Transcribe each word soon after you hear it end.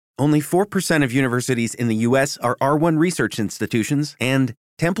Only 4% of universities in the U.S. are R1 research institutions, and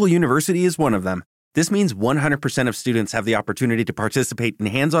Temple University is one of them. This means 100% of students have the opportunity to participate in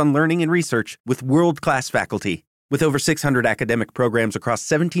hands-on learning and research with world-class faculty. With over 600 academic programs across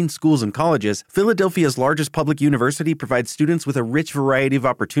 17 schools and colleges, Philadelphia's largest public university provides students with a rich variety of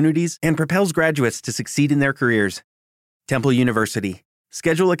opportunities and propels graduates to succeed in their careers. Temple University.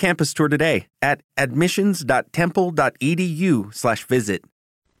 Schedule a campus tour today at admissions.temple.edu/visit.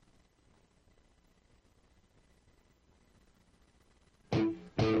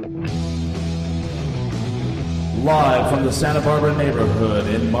 Live from the Santa Barbara neighborhood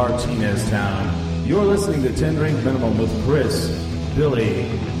in Martineztown, you're listening to 10 Drink Minimum with Chris, Billy,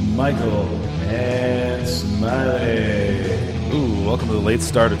 Michael, and Smiley. Ooh, welcome to the late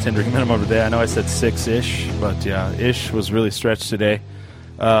start of 10 Drink Minimum today. I know I said 6-ish, but yeah, ish was really stretched today.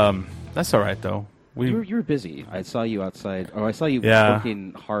 That's all right, though. You were busy. I saw you outside. Oh, I saw you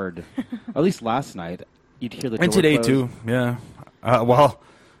working hard. At least last night. You'd hear the door and today, close. too. Yeah.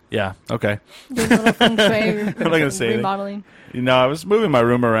 Yeah, okay. Doing a little feng shui I'm not going to say remodeling. I was moving my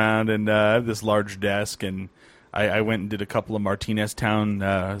room around, and I have this large desk, and I went and did a couple of Martineztown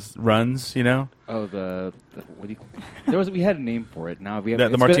runs, Oh, what do you? We had a name for it. Now we have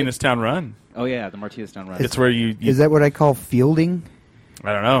the Martineztown run. Oh yeah, the Martineztown run. It's where you Is that what I call fielding?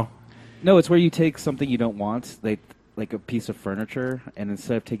 I don't know. No, it's where you take something you don't want, like a piece of furniture, and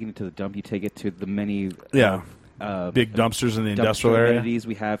instead of taking it to the dump, you take it to the many big dumpsters in the industrial area amenities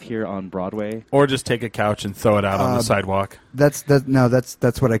we have here on Broadway. Or just take a couch and throw it out on the sidewalk. That's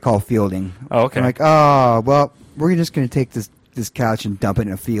what I call fielding. Oh, okay. I'm like, well, we're just going to take this couch and dump it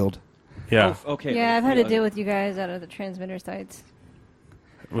in a field. Yeah. Oh, okay. Yeah, I've had to deal with you guys out of the transmitter sites.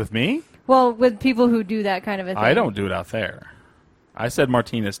 With me? Well, with people who do that kind of a thing. I don't do it out there. I said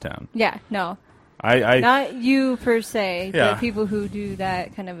Martineztown. Yeah, no. I Not you per se, Yeah. but people who do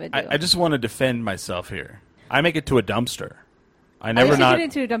that kind of a deal. I just want to defend myself here. I make it to a dumpster. I I never get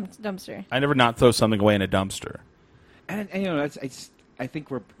into a dumpster. I never not throw something away in a dumpster. And I think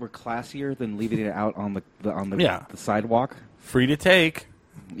we're classier than leaving it out on the Yeah. the sidewalk. Free to take.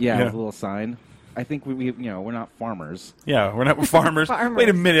 Yeah, Yeah. with a little sign. I think we're not farmers. Yeah, we're not farmers. Farmers. Wait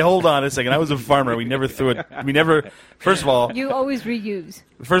a minute, hold on a second. I was a farmer. We never threw it. We never. First of all, You always reuse.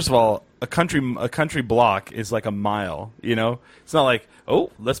 a country block is like a mile. It's not like,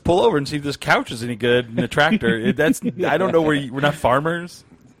 oh, let's pull over and see if this couch is any good in a tractor. I don't know we're not farmers.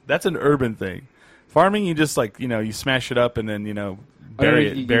 That's an urban thing. Farming, you just you smash it up and then bury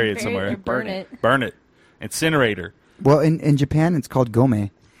it somewhere. Or burn it. Burn it. Incinerator. Well, in Japan, it's called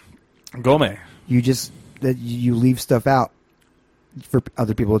gome. Gome. You leave stuff out for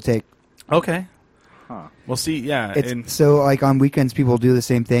other people to take. Okay. Huh. Well, see, yeah. So, like, on weekends, people do the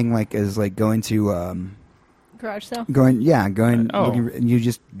same thing, as going to Garage sale. and you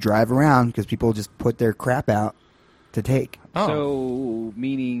just drive around because people just put their crap out to take. Oh. So,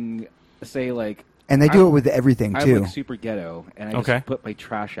 meaning, say, And they do it with everything, I'm too. like super ghetto, and I Okay. just put my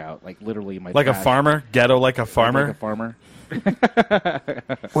trash out, literally my like trash. a farmer? Ghetto like a farmer? Like a farmer.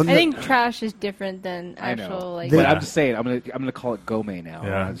 Well, I think trash is different than I know. actual, But Yeah. I'm just saying, I'm gonna call it gome now.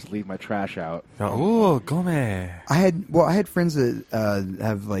 Yeah. I just leave my trash out. Oh, Gome. I had friends that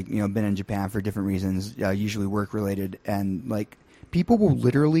have been in Japan for different reasons, usually work related, and people will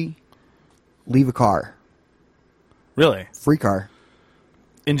literally leave a car, Really? free car.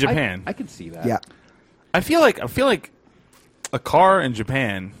 In Japan? I can see that. Yeah, I feel like a car in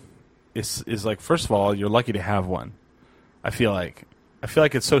Japan is like, first of all, you're lucky to have one. I feel like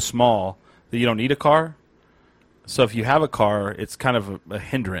it's so small that you don't need a car. So if you have a car, it's kind of a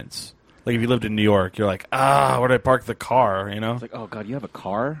hindrance. Like if you lived in New York, you're like, where do I park the car? It's like, oh god, you have a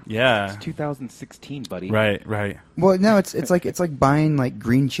car? Yeah. It's 2016, buddy. Right. well, no, it's like buying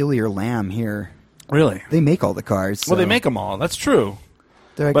green chili or lamb here. Really? They make all the cars. Well, they so make them all. That's true.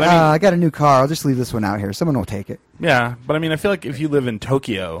 They're like, but I mean- I got a new car. I'll just leave this one out here. Someone will take it. Yeah, but I mean, I feel like if you live in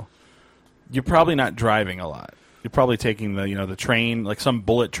Tokyo, you're probably not driving a lot. You're probably taking the train, like some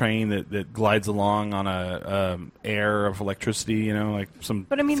bullet train that glides along on a air of electricity, like some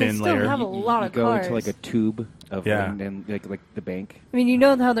But I mean, thin they still layer. have a lot of go cars. into a tube of Yeah. and like the bank. I mean,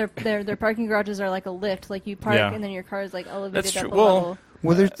 how their parking garages are like a lift. Like you park Yeah. and then your car is elevated That's up true. a Well, level.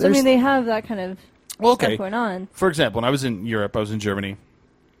 Well, there's So I mean, they have that kind of okay. stuff going on. For example, when I was in Europe, I was in Germany.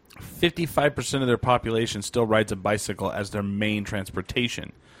 55% of their population still rides a bicycle as their main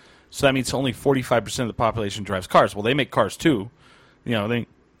transportation. So that means only 45% of the population drives cars. Well, they make cars too. They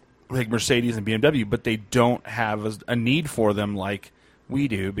make Mercedes and BMW, but they don't have a need for them like we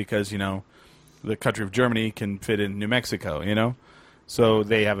do because, the country of Germany can fit in New Mexico, So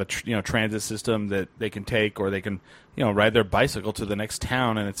they have a transit system that they can take, or they can ride their bicycle to the next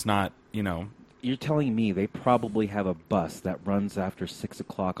town, and it's not You're telling me they probably have a bus that runs after 6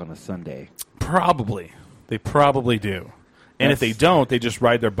 o'clock on a Sunday? Probably. They probably do. And if they don't, they just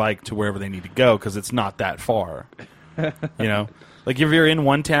ride their bike to wherever they need to go because it's not that far. Like if you're in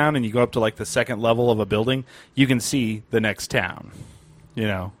one town and you go up to like the second level of a building, you can see the next town.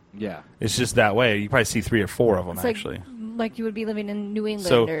 Yeah. It's just that way. You probably see 3 or 4 of them, It's actually. like you would be living in New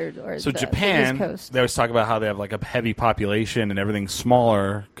England or so the Japan, East Coast. they always talk about how they have like a heavy population and everything's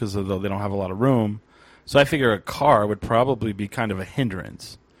smaller because they don't have a lot of room. So I figure a car would probably be kind of a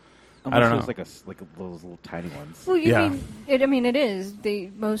hindrance. Almost I don't know. like those little tiny ones. Well, Yeah. it is.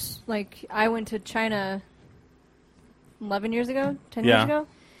 I went to China 11 years ago, 10 years ago,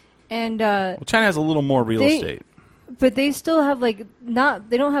 and Well, China has a little more real estate. But they still have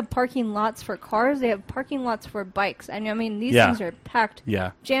they don't have parking lots for cars. They have parking lots for bikes. And I mean, these things are packed,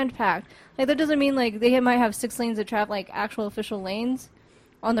 jammed packed. Like that doesn't mean like they might have 6 lanes of traffic, like actual official lanes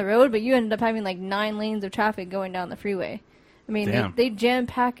on the road, but you end up having like 9 lanes of traffic going down the freeway. I mean, they jam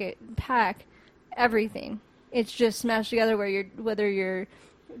pack everything. It's just smashed together whether you're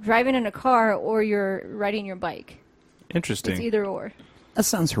driving in a car or you're riding your bike. Interesting. It's either or. That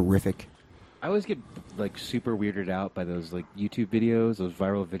sounds horrific. I always get like super weirded out by those like YouTube videos, those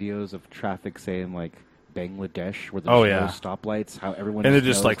viral videos of traffic, say in like Bangladesh, where there's no stoplights. How everyone and they're knows,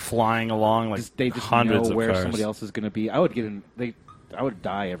 just like flying along, like they just hundreds know of where cars. somebody else is going to be. I would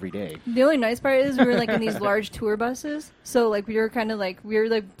die every day. The only nice part is we were like in these large tour buses, so like we were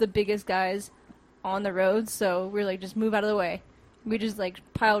the biggest guys on the road, so we were like just move out of the way. We just like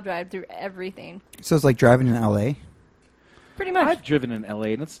pile drive through everything. So it's like driving in L.A.? Pretty much. I've driven in LA,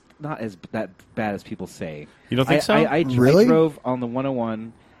 and it's not that bad as people say. You don't think so? I Really? drove on the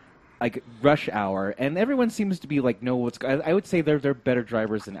 101, like rush hour, and everyone seems to be like, know what's. I would say they're better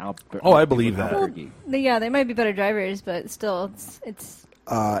drivers than Albuquerque. Oh, I believe that. Well, they might be better drivers, but still, it's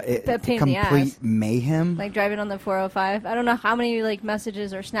a pain in the ass. Complete mayhem. Like driving on the 405. I don't know how many like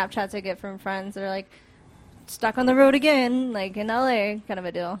messages or Snapchats I get from friends that are like stuck on the road again, like in LA, kind of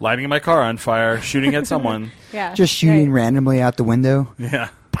a deal. Lighting my car on fire, shooting at someone. Yeah, Just shooting right. randomly out the window. Yeah.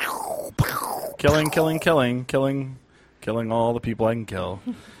 Killing all the people I can kill.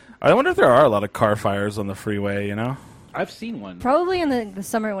 I wonder if there are a lot of car fires on the freeway, I've seen one. Probably in the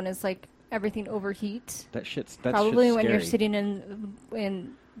summer when it's like everything overheats. That's Probably when scary. you're sitting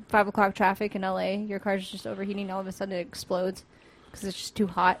in 5 o'clock traffic in LA, your car's just overheating. All of a sudden, it explodes because it's just too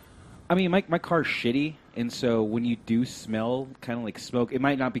hot. I mean, my car's shitty, and so when you do smell kind of like smoke, it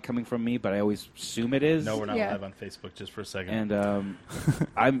might not be coming from me, but I always assume it is. No, we're not Yeah. live on Facebook, just for a second. And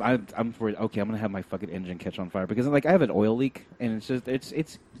I'm worried. Okay, I'm gonna have my fucking engine catch on fire because like I have an oil leak, and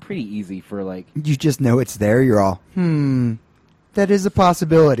it's pretty easy for like. You just know it's there. You're all, that is a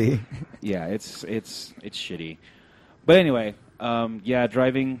possibility. Yeah, it's shitty, but anyway,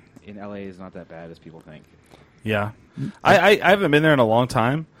 driving in LA is not that bad as people think. Yeah. I haven't been there in a long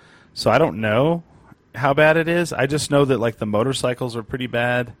time, so I don't know how bad it is. I just know that like the motorcycles are pretty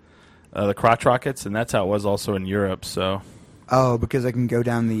bad, the crotch rockets, and that's how it was also in Europe. So Oh, because I can go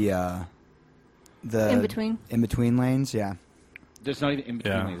down the in between lanes. Yeah. There's not even in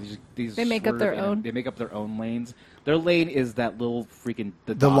between Yeah. lanes. These They make up their swerve in. own. They make up their own lanes. Their lane is that little freaking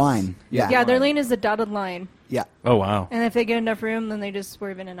The dots. line. Yeah. Yeah, their lane is the dotted line, Yeah. oh wow. and if they get enough room, then they just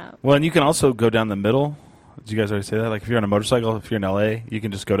swerve in and out. Well, and you can also go down the middle. Did you guys already say that? Like if you're on a motorcycle, if you're in LA, you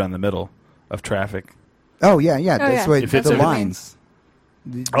can just go down the middle of traffic. Oh yeah, yeah. That's yeah. what If it's the in- lines.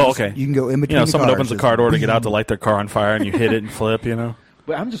 Oh, okay. You can go in between. Someone the opens the cars, car just door to get out to boom. light their car on fire, and you hit it and flip.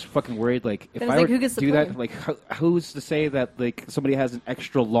 But I'm just fucking worried. Like, if Then it's I like, were who to gets the do that, blame? like, who's to say that like somebody has an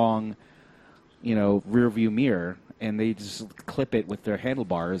extra long, rear view mirror, and they just clip it with their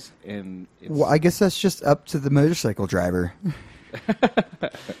handlebars, and it's, Well, I guess that's just up to the motorcycle driver.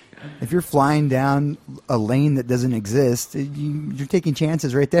 If you're flying down a lane that doesn't exist, you're taking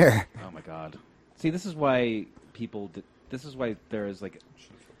chances right there. oh my god. See, this is why this is why there is like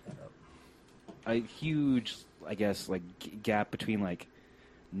a huge, I guess, like gap between like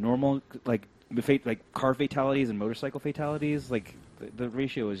normal like car fatalities and motorcycle fatalities. Like the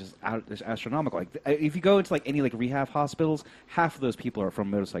ratio is just astronomical. Like if you go into like any like rehab hospitals, half of those people are from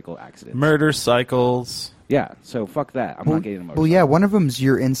motorcycle accidents. Murder cycles. Yeah, so fuck that. I'm not getting a motorcycle. Well, yeah, one of them's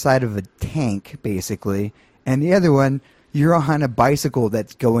you're inside of a tank, basically, and the other one, you're on a bicycle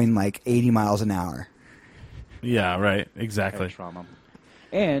that's going like 80 miles an hour. Yeah, right. Head Exactly. trauma.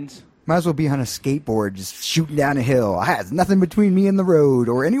 And Might as well be on a skateboard just shooting down a hill. I has nothing between me and the road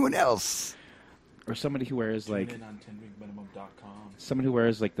or anyone else. or somebody who wears like on 10drinkminimum.com. someone who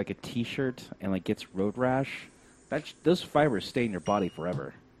wears like a t-shirt and like gets road rash, those fibers stay in your body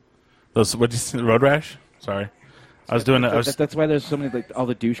forever. Those what? Road rash? Sorry, I was doing. That's why there's so many all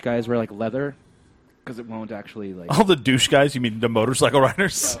the douche guys wear like leather because it won't actually like. All the douche guys? You mean the motorcycle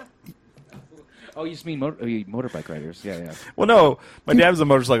riders? Oh, you just mean motorbike riders? Yeah. Well, no, my dad was a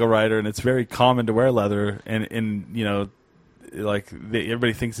motorcycle rider, and it's very common to wear leather, and you know, like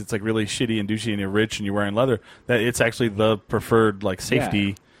everybody thinks it's like really shitty and douchey, and you're rich and you're wearing leather. That it's actually the preferred like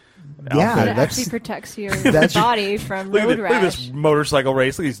safety. Yeah, it actually protects your body from road rash. Look at this motorcycle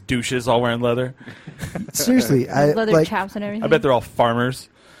race. Look at these douches all wearing leather. Seriously, leather chaps and everything. I bet they're all farmers.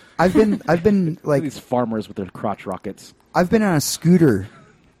 I've been like these farmers with their crotch rockets. I've been on a scooter.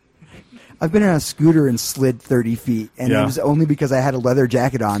 And slid 30 feet, and it was only because I had a leather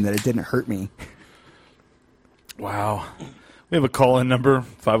jacket on that it didn't hurt me. Wow. We have a call-in number,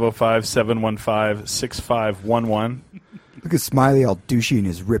 505-715-6511. Look at Smiley all douchey in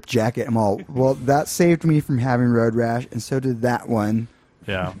his ripped jacket. I'm all, well, that saved me from having road rash, and so did that one.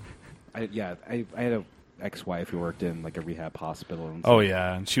 Yeah. I had a ex-wife who worked in like a rehab hospital. And oh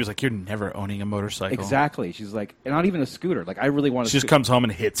yeah, and she was like, "You're never owning a motorcycle." Exactly. She's like, and not even a scooter. Like I really want to. She just comes home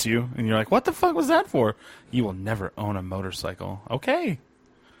and hits you, and you're like, "What the fuck was that for?" You will never own a motorcycle. Okay.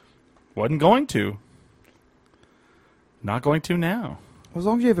 Wasn't going to. Not going to now. Well, as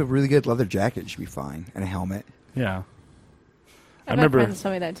long as you have a really good leather jacket, it should be fine, and a helmet. Yeah. I remember friends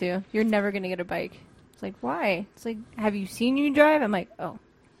tell me that too. You're never going to get a bike. It's like, why? It's like, have you seen you drive? I'm like, oh.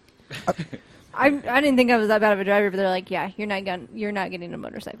 I didn't think I was that bad of a driver, but they're like, yeah, you're not getting a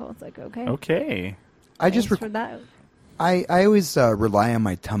motorcycle. It's like, okay. Okay. Thanks for that. I always rely on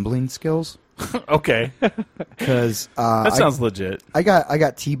my tumbling skills. Okay. Because that sounds legit. I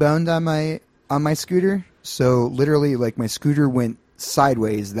got T-boned on my scooter, so literally like my scooter went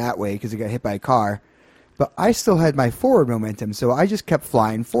sideways that way because it got hit by a car, but I still had my forward momentum, so I just kept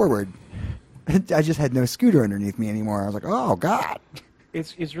flying forward. I just had no scooter underneath me anymore. I was like, oh god.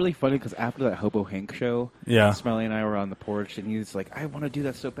 It's really funny because after that Hobo Hank show, Smelly and I were on the porch, and he's like, I want to do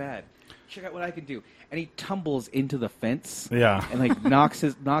that so bad. Check out what I can do. And he tumbles into the fence. Yeah. And like knocks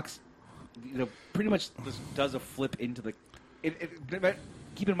pretty much just does a flip into the.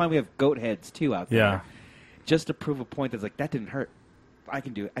 Keep in mind we have goat heads too out there. Yeah. Just to prove a point that's like that didn't hurt. I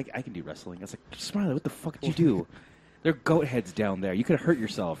can do it. I can do wrestling. I was like, Smiley, what the fuck did you do? There are goat heads down there. You could have hurt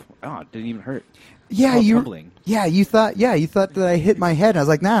yourself. Oh, it didn't even hurt. Yeah, you thought that I hit my head. I was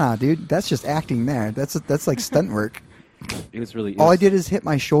like, nah, dude, that's just acting there. That's like stunt work. It was really. All I did is hit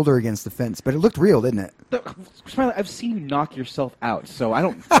my shoulder against the fence, but it looked real, didn't it? Smiley, I've seen you knock yourself out, so I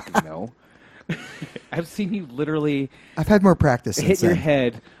don't fucking know. I've seen you literally. I've had more practice. Hit your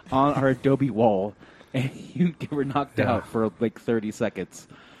head on our adobe wall, and you were knocked out for like 30 seconds.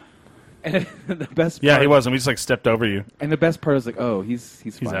 And the best part, yeah, he wasn't. We just like stepped over you. And the best part is like, oh, he's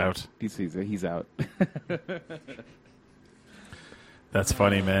out. He's out. That's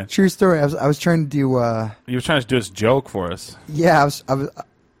funny, man. True story. I was trying to do. You were trying to do this joke for us. Yeah, I was.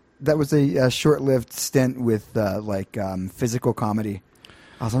 That was a short-lived stint with physical comedy.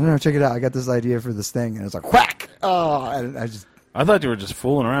 I was like, no, check it out. I got this idea for this thing, and it was like whack. Oh, and I thought you were just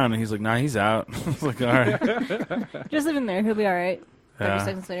fooling around, and he's like, nah, he's out. I was like, all right. Just leave him there. He'll be all right. 30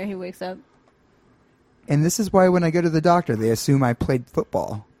 seconds later, he wakes up. And this is why when I go to the doctor, they assume I played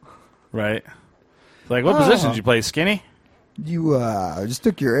football. Right. Like, what position did you play? Skinny? You just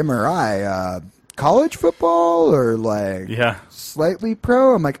took your MRI. College football or slightly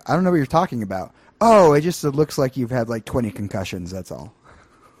pro? I'm like, I don't know what you're talking about. Oh, it looks like you've had like 20 concussions. That's all.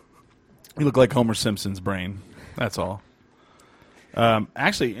 You look like Homer Simpson's brain. That's all.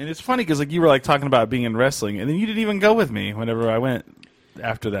 Actually, and it's funny because like you were like talking about being in wrestling, and then you didn't even go with me whenever I went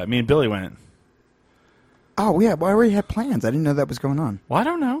after that. Me and Billy went. Oh, yeah. Well, I already had plans. I didn't know that was going on. Well, I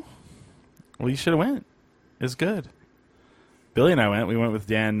don't know. Well, you should have went. It's good. Billy and I went. We went with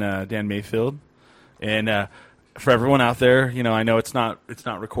Dan Mayfield. And for everyone out there, you know, I know it's not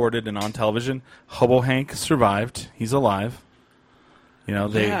recorded and on television. Hobo Hank survived. He's alive. You know,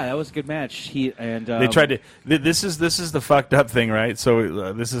 that was a good match. They tried to. This is the fucked up thing, right?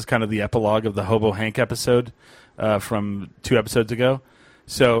 So this is kind of the epilogue of the Hobo Hank episode from 2 episodes ago.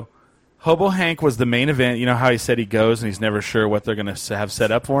 So Hobo Hank was the main event. You know how he said he goes and he's never sure what they're going to have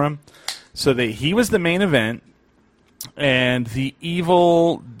set up for him. So he was the main event, and the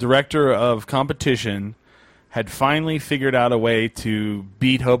evil director of competition had finally figured out a way to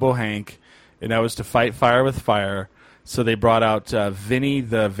beat Hobo Hank, and that was to fight fire with fire. So they brought out Vinny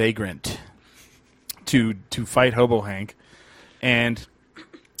the Vagrant to fight Hobo Hank, and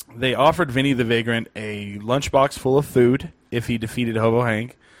they offered Vinny the Vagrant a lunchbox full of food if he defeated Hobo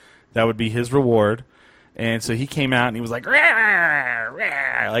Hank. That would be his reward. And so he came out and he was like, rah,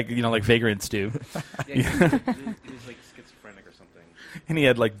 rah, like like vagrants do. He was like schizophrenic or something. And he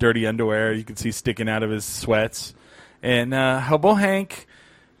had like dirty underwear you could see sticking out of his sweats. And Hobo Hank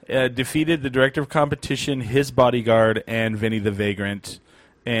defeated the director of competition, his bodyguard, and Vinny the Vagrant.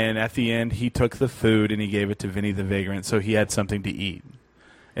 And at the end, he took the food and he gave it to Vinny the Vagrant, so he had something to eat.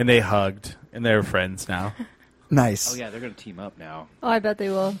 And they hugged, and they're friends now. Nice. Oh yeah, they're gonna team up now. Oh, I bet they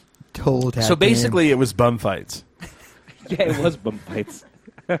will. Total tag So basically, team. it was bum fights. Yeah, it was bum fights.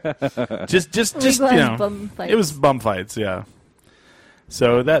 just bum fights. It was bum fights, yeah.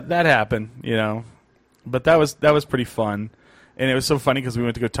 So that happened, but that was pretty fun, and it was so funny because we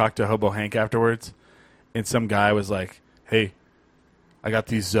went to go talk to Hobo Hank afterwards, and some guy was like, "Hey, I got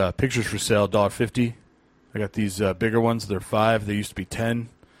these pictures for sale, $1.50. I got these bigger ones. They're $5. They used to be $10."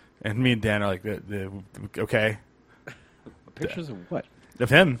 And me and Dan are like, "Okay." Pictures of what? Of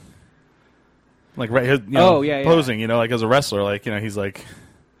him, like right, posing, like as a wrestler, like he's like,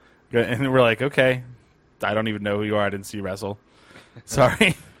 and we're like, "Okay." I don't even know who you are. I didn't see you wrestle.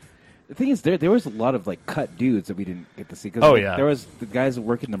 Sorry. The thing is, there was a lot of like cut dudes that we didn't get to see. Cause, Oh, like, yeah. there was the guys that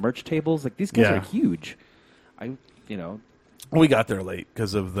work in the merch tables. Like these guys Yeah. are huge. We got there late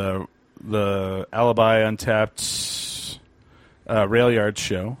because of the Alibi Untapped Railyards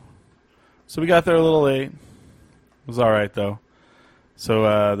show, so we got there a little late. It was all right though.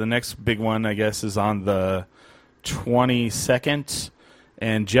 So the next big one, I guess, is on the 22nd,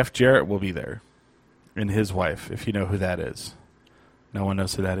 and Jeff Jarrett will be there, and his wife, if you know who that is. No one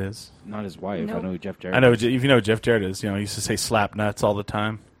knows who that is. Not his wife. Nope. I know who Jeff Jarrett. I know is. if you know who Jeff Jarrett is. He used to say "slap nuts" all the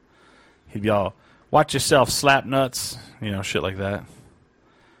time. He'd be all, "Watch yourself, slap nuts," shit like that.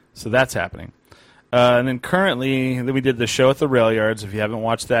 So that's happening. And then currently, we did the show at the Railyards. If you haven't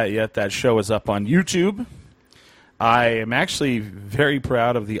watched that yet, that show is up on YouTube. I am actually very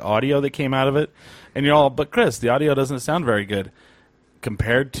proud of the audio that came out of it. And you're all, "But Chris, the audio doesn't sound very good,"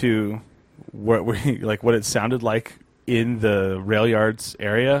 compared to what it sounded like in the Railyards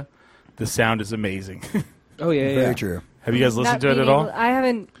area. The sound is amazing. Oh yeah, Very true. Have you guys listened to it at all? I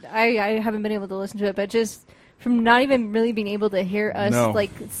haven't. I haven't been able to listen to it, but just from not even really being able to hear us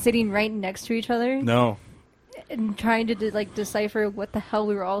sitting right next to each other. No. And trying to decipher what the hell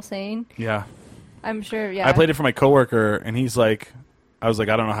we were all saying. Yeah. I'm sure. Yeah. I played it for my coworker, and he's like, I was like,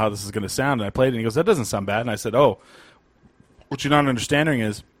 "I don't know how this is going to sound." And I played it, and he goes, "That doesn't sound bad." And I said, "Oh, what you're not understanding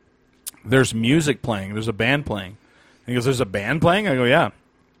is there's music playing. There's a band playing." And he goes, "There's a band playing?" I go, "Yeah."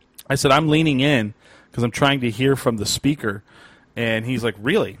 I said, "I'm leaning in because I'm trying to hear from the speaker." And he's like,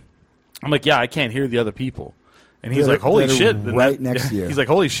 "Really?" I'm like, "Yeah, I can't hear the other people." And he's like, "Holy shit." Right next to you. He's like,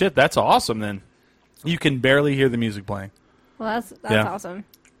 "Holy shit, that's awesome then." You can barely hear the music playing. Well, that's awesome.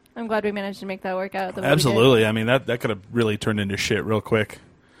 I'm glad we managed to make that work out. Absolutely. I mean, that could have really turned into shit real quick.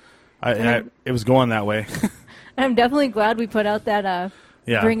 It was going that way. And I'm definitely glad we put out that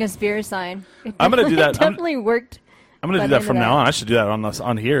 "Bring Us Beer" sign. I'm going to do that. It definitely worked. I'm going to do that from now on. I should do that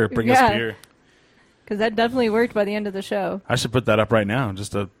on here. Bring us beer. Because that definitely worked by the end of the show. I should put that up right now.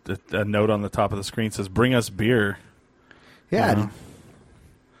 Just a note on the top of the screen says, "Bring us beer." Yeah.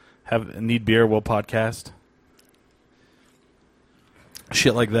 Need beer, we'll podcast.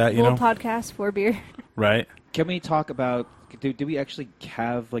 Shit like that, we'll podcast for beer. Right. Can we talk about? Do we actually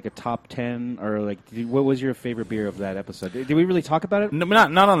have like a top 10 or like? What was your favorite beer of that episode? Did we really talk about it? No,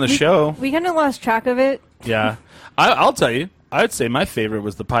 not on the show. We kind of lost track of it. Yeah, I'll tell you. I would say my favorite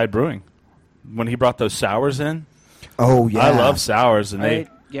was the Pied Brewing when he brought those sours in. Oh yeah, I love sours, and I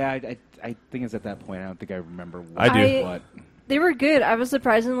think it's at that point. I don't think I remember. What. They were good. I was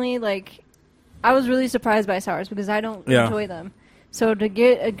surprisingly I was really surprised by sours because I don't enjoy them. So to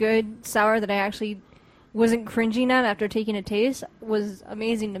get a good sour that I actually wasn't cringing at after taking a taste was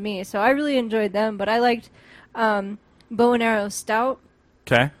amazing to me. So I really enjoyed them. But I liked Bow and Arrow Stout.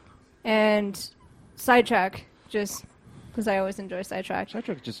 Okay. And Sidetrack, just because I always enjoy Sidetrack.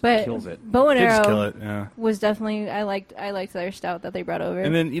 Sidetrack just kills it. Bow and Arrow kill it, yeah. was definitely I liked their stout that they brought over.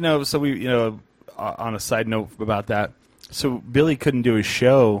 And then so we on a side note about that, so Billy couldn't do his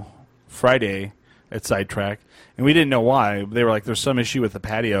show Friday at Sidetrack. And we didn't know why. They were like, "There's some issue with the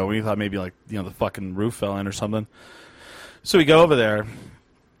patio." We thought maybe the fucking roof fell in or something. So we go over there,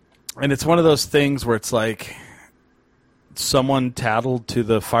 and it's one of those things where it's like someone tattled to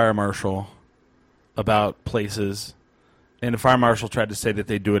the fire marshal about places, and the fire marshal tried to say that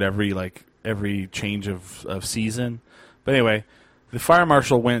they do it every change of season. But anyway, the fire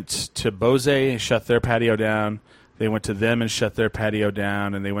marshal went to Bose and shut their patio down. They went to them and shut their patio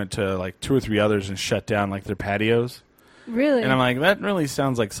down, and they went to 2 or 3 others and shut down their patios. Really? And I'm like, that really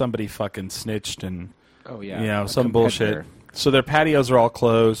sounds like somebody fucking snitched and some bullshit. So their patios are all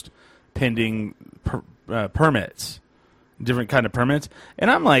closed, pending permits, different kind of permits. And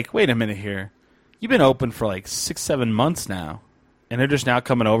I'm like, wait a minute here. You've been open for like 6-7 months now, and they're just now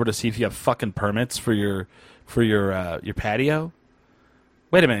coming over to see if you have fucking permits for your patio.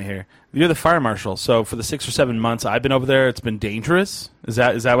 Wait a minute here. You're the fire marshal, so for the 6 or 7 months I've been over there, it's been dangerous. Is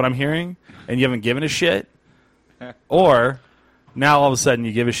that what I'm hearing? And you haven't given a shit? Or now all of a sudden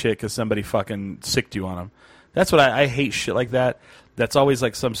you give a shit because somebody fucking sicked you on them. That's what I hate shit like that. That's always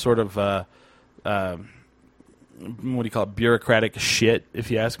like some sort of what do you call it? Bureaucratic shit,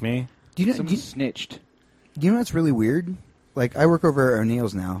 if you ask me. Someone snitched. Do you know what's really weird? Like, I work over at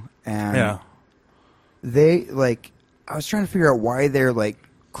O'Neill's now, and they, like, I was trying to figure out why they're, like,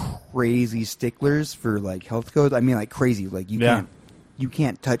 crazy sticklers for, like, health codes. I mean, like, crazy. Like, you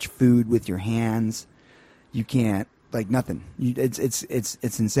can't touch food with your hands. You can't, like, nothing.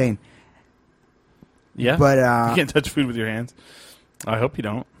 It's insane. Yeah, but you can't touch food with your hands. I hope you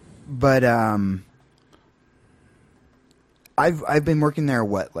don't. But I've been working there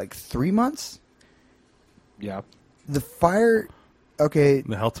like 3 months. Yeah. The fire. Okay.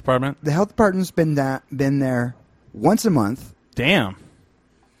 The health department. The health department's been there once a month. Damn.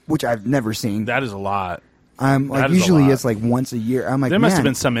 Which I've never seen. That is a lot. Usually it's like once a year. I'm like, there must have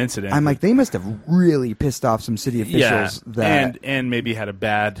been some incident. I'm like, they must have really pissed off some city officials and maybe had a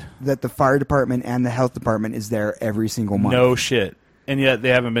bad that the fire department and the health department is there every single month. No shit. And yet they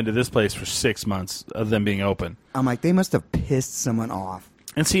haven't been to this place for 6 months of them being open. I'm like, they must have pissed someone off.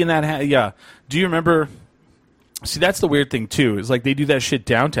 And seeing that, do you remember? See, that's the weird thing too. Is like they do that shit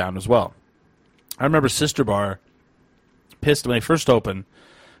downtown as well. I remember Sister Bar pissed when they first opened.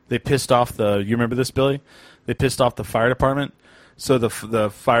 They pissed off you remember this, Billy? They pissed off the fire department. So the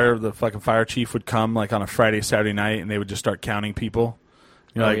fucking fire chief would come like on a Friday, Saturday night, and they would just start counting people.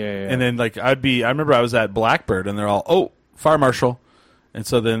 And then like I remember I was at Blackbird, and they're all, fire marshal, and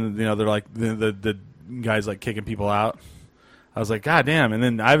so then they're like the guys like kicking people out. I was like, God damn! And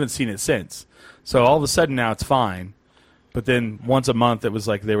then I haven't seen it since. So all of a sudden now it's fine, but then once a month it was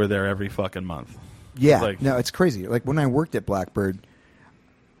like they were there every fucking month. Yeah, no, it's crazy. Like when I worked at Blackbird.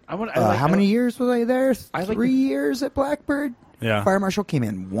 How many years was I there? 3 years at Blackbird? Yeah. Fire marshal came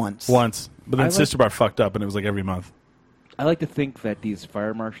in once. But then Sister Bar fucked up, and it was like every month. I like to think that these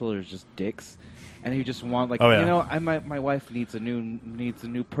fire marshals are just dicks, and you just want my wife needs a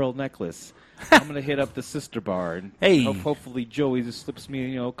new pearl necklace. I'm gonna hit up the Sister Bar, and hopefully Joey just slips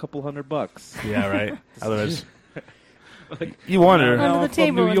me a couple $100. Yeah, right. Otherwise. You wonder. Under the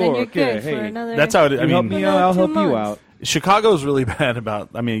table, and then you're good for another. That's how it. I mean, help me out. I'll help you out. Chicago's really bad about.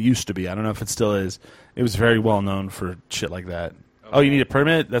 I mean, it used to be. I don't know if it still is. It was very well known for shit like that. Okay. Oh, you need a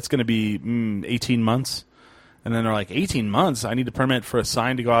permit? That's going to be 18 months. And then they're like, 18 months? I need a permit for a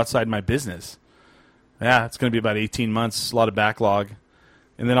sign to go outside my business. Yeah, it's going to be about 18 months. A lot of backlog.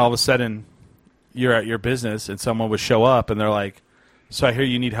 And then all of a sudden, you're at your business, and someone would show up, and they're like, "So I hear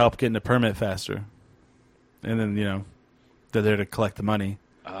you need help getting a permit faster." And then they're there to collect the money.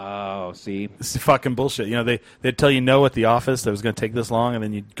 Oh, see? It's fucking bullshit. They'd tell you no at the office that it was going to take this long, and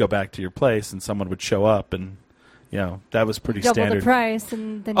then you'd go back to your place, and someone would show up, and that was pretty double standard. The price,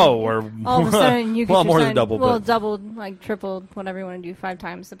 and then or all of a sudden you get well, more than double. Well, doubled, like tripled, whatever you want to do, 5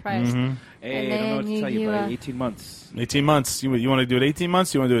 times the price. Mm-hmm. Hey, I don't know what to tell you, buddy. 18 months. 18 months. You want to do it 18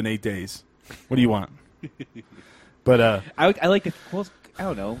 months? You want to do it in 8 days? What do you want? But I like to. Well, I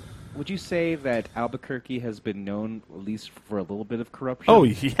don't know. Would you say that Albuquerque has been known at least for a little bit of corruption? Oh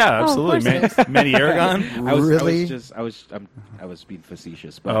yeah, absolutely. Manny Aragon. Really? I was being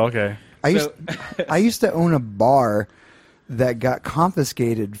facetious. But okay. I used to own a bar that got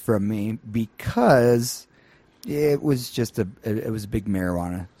confiscated from me because it was just a big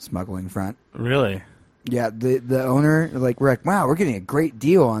marijuana smuggling front. Really? Yeah. The owner we're like, wow, we're getting a great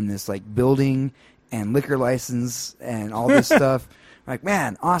deal on this building and liquor license and all this stuff. Like,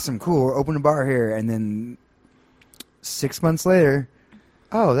 man, awesome, cool, we'll open a bar here. And then 6 months later,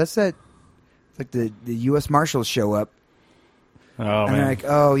 that's that. It's like the U.S. Marshals show up. Oh, and man. they're like,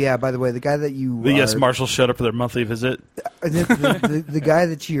 oh, yeah, by the way, the guy that you... The U.S. Marshals showed up for their monthly visit? The guy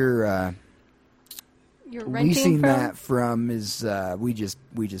that you're leasing from? that from is... we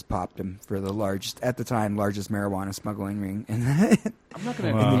just popped him for the largest marijuana smuggling ring in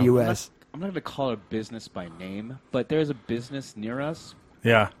the U.S. I'm not going to call it a business by name, but there's a business near us.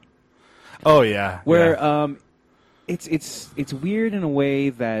 Yeah. Oh yeah. Where it's weird in a way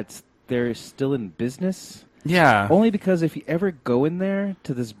that they're still in business. Yeah. Only because if you ever go in there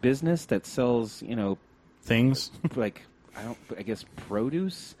to this business that sells, things I guess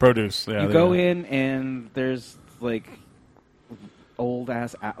produce. Produce. Yeah. You go in and there's old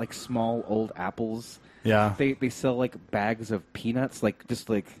ass small old apples. Yeah. They sell bags of peanuts,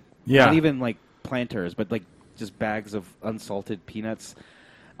 not even Planters, but like just bags of unsalted peanuts,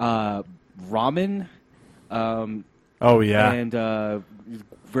 ramen. And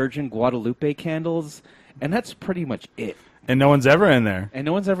Virgin Guadalupe candles, and that's pretty much it. And no one's ever in there. And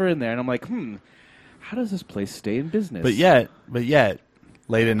I'm like, how does this place stay in business? But yet,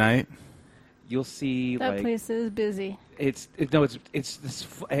 late at night, you'll see that place is busy. It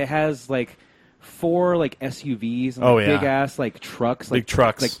has like 4 like SUVs and big ass like trucks, big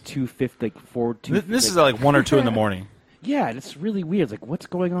trucks, like 250, like 4. This is like 1 or 2 in the morning. Yeah, and it's really weird. Like, what's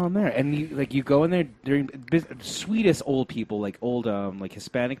going on there? And you go in there during sweetest old people, like old like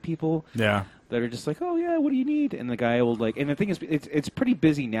Hispanic people. Yeah. That are just like, oh yeah, what do you need? And the guy will like, and the thing is, it's pretty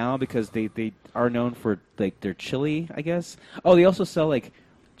busy now because they are known for like their chili, I guess. Oh, they also sell like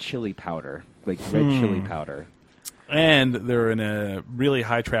chili powder, like red chili powder. And they're in a really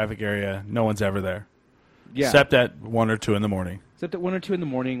high traffic area. No one's ever there. Yeah. Except at 1 or 2 in the morning. Except at 1 or 2 in the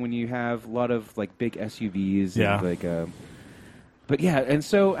morning when you have a lot of like big SUVs. Yeah. And, like, but yeah, and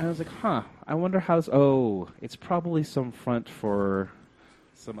so I was like, I wonder how's. Oh, it's probably some front for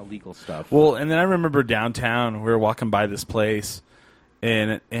some illegal stuff. Well, and then I remember downtown, we were walking by this place,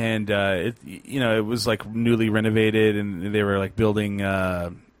 and it was like newly renovated, and they were like building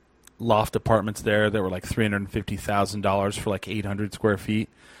loft apartments there that were like $350,000 for like 800 square feet.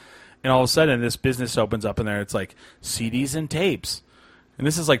 And all of a sudden, this business opens up in there. It's like CDs and tapes, and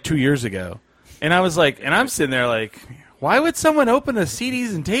this is like 2 years ago. And I was like, and I'm sitting there like, why would someone open a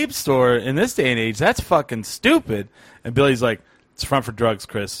CDs and tape store in this day and age? That's fucking stupid. And Billy's like, it's front for drugs,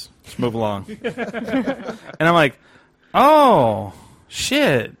 Chris. Just move along. And I'm like, oh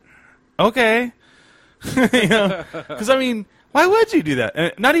shit, okay. Because I mean, why would you do that?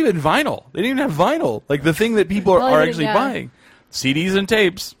 And not even vinyl. They didn't even have vinyl. Like the thing that people are actually buying, CDs and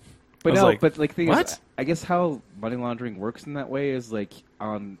tapes. But no, like, but like thing what? Is, I guess how money laundering works in that way is like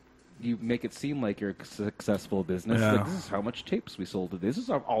you make it seem like you're a successful business. Yeah. Like, this is how much tapes we sold today. This is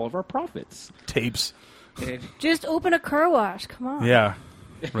all of our profits. Tapes. Just open a car wash. Come on. Yeah.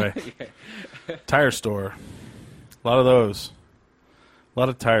 Right. Yeah. Tire store. A lot of those. A lot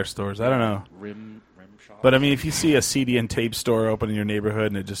of tire stores. I don't know. Rim shop. But I mean, if you see a CD and tape store open in your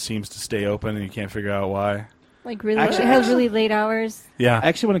neighborhood and it just seems to stay open and you can't figure out why. Like really, it has really late hours. Yeah. I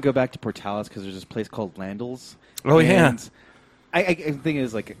actually want to go back to Portales because there's this place called Landell's. Oh, yeah. The thing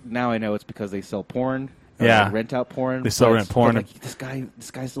is, like, now I know it's because they sell porn. Yeah. Like, rent out porn. They still rent porn. Like, this guy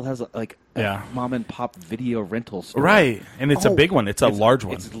still has a mom and pop video rental store. Right. And it's a big one. It's a large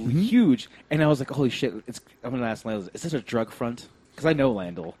one. It's huge. And I was like, holy shit. I'm going to ask Landell, is this a drug front? Because I know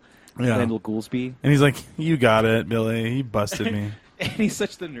Landell. Yeah. Landell Goolsby. And he's like, you got it, Billy. You busted me. And he's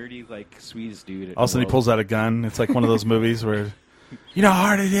such the nerdy, like, sweetest dude. All of a sudden he pulls out a gun. It's like one of those movies where, you know how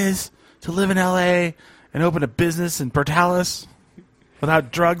hard it is to live in L.A. and open a business in Portales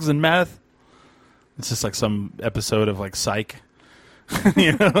without drugs and meth. It's just like some episode of like Psych.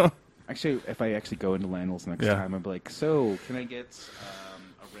 You know? Actually, if I actually go into Landell's next time, I'd be like, so can I get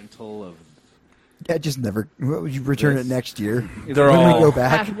a rental of... Yeah, just never. What would you return it next year? They're all. We go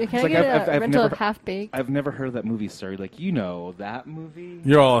back. Can I get a rental of Half Baked? I've never heard of that movie, sir. Like, you know that movie?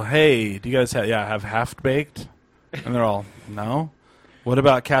 You're all, hey, do you guys have Half Baked? And they're all, no. What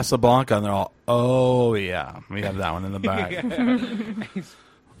about Casablanca? And they're all, oh yeah, we have that one in the back. He points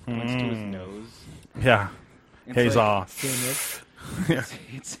to his nose. Yeah, he's like, all.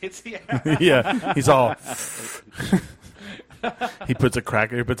 It's Yeah, he's all. He puts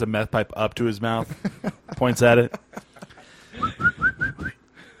a meth pipe up to his mouth, points at it.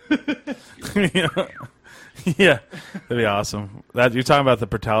 Yeah, that'd be awesome. You're talking about the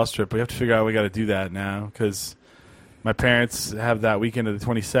Portales trip. We have to figure out we got to do that now because my parents have that weekend of the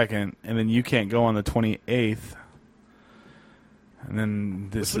 22nd, and then you can't go on the 28th. And then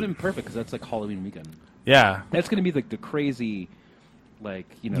this would have been perfect because that's like Halloween weekend. Yeah, that's going to be like the crazy, like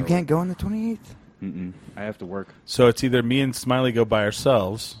You can't go on the 28th. I have to work. So it's either me and Smiley go by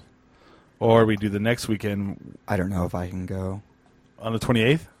ourselves, or we do the next weekend. I don't know if I can go On the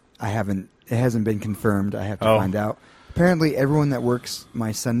 28th? I haven't. It hasn't been confirmed. I have to find out. Apparently, everyone that works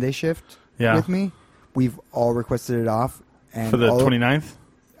my Sunday shift with me, we've all requested it off. And for the 29th?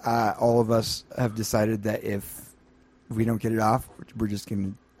 All of us have decided that if we don't get it off, we're just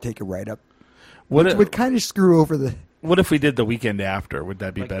going to take a write-up. Which would kind of screw over the... What if we did the weekend after? Would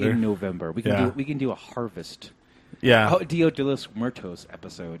that be better? In November. We can do a harvest. Yeah. Dia de los Muertos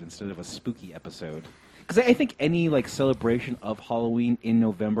episode instead of a spooky episode. Because I think any like celebration of Halloween in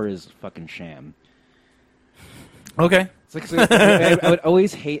November is fucking sham. Okay. It's like, so I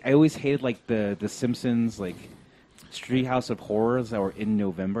always hated like the Simpsons like Treehouse of Horrors that were in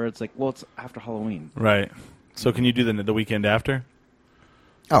November. It's like, well, it's after Halloween. Right. So can you do the weekend after?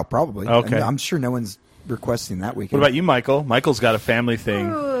 Oh, probably. Okay. I'm sure no one's requesting that weekend. What about you, Michael? Michael's got a family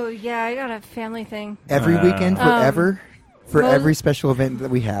thing. Oh, yeah, I got a family thing. Every weekend forever? For well, every special event that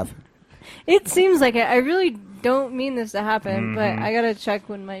we have. It seems like it. I really don't mean this to happen, but I got to check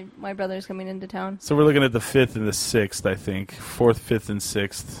when my brother's coming into town. So we're looking at the 5th and the 6th, I think. 4th, 5th, and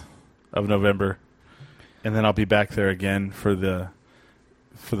 6th of November. And then I'll be back there again for the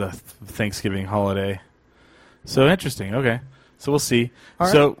Thanksgiving holiday. So interesting. Okay. So we'll see.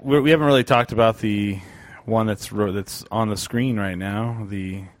 So we haven't really talked about the one that's on the screen right now,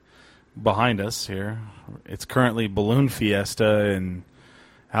 the behind us here. It's currently Balloon Fiesta in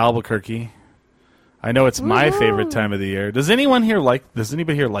Albuquerque. I know it's my favorite time of the year. Does anybody here like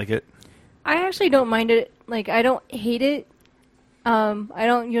it? I actually don't mind it. Like, I don't hate it. I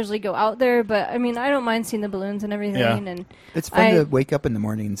don't usually go out there, but I mean, I don't mind seeing the balloons and everything. Yeah. And it's fun to wake up in the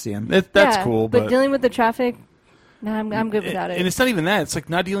morning and see them. That's cool, but dealing with the traffic, no, I'm good without it. And it's not even that. It's like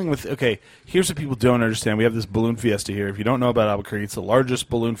not dealing with. Okay, here's what people don't understand. We have this Balloon Fiesta here. If you don't know about Albuquerque, it's the largest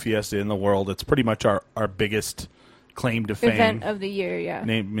balloon fiesta in the world. It's pretty much our biggest claim to fame. Event of the year, yeah.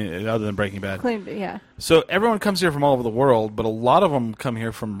 Other than Breaking Bad. Yeah. So everyone comes here from all over the world, but a lot of them come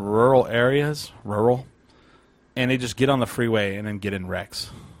here from rural areas, and they just get on the freeway and then get in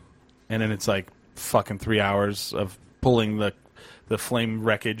wrecks. And then it's like fucking 3 hours of pulling the flame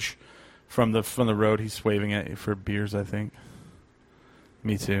wreckage from the road. He's waving at you for beers, I think.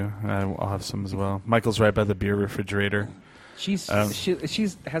 Me too. I'll have some as well. Michael's right by the beer refrigerator. She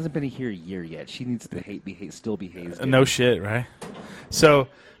hasn't been here a year yet. She needs to still be hazed. No shit, right? So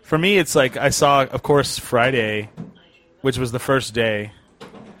for me, it's like I saw, of course, Friday, which was the first day.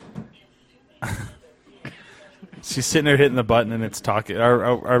 She's sitting there hitting the button and it's talking.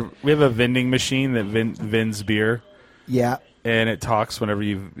 We have a vending machine that vends beer. Yeah. And it talks whenever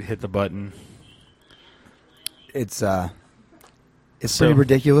you hit the button. It's pretty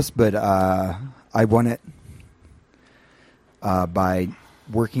ridiculous, but I won it by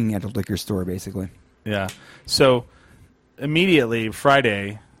working at a liquor store, basically. Yeah. So immediately,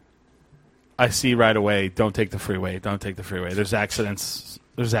 Friday, I see right away, don't take the freeway. There's accidents.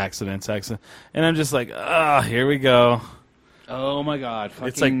 And I'm just like, here we go. Oh my God! Fucking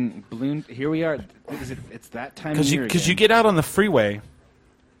it's like balloon. Here we are. It's that time of year because you get out on the freeway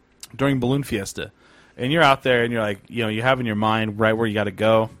during Balloon Fiesta, and you're out there, and you're like, you have in your mind right where you got to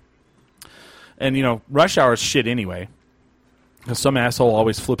go, and rush hour is shit anyway, because some asshole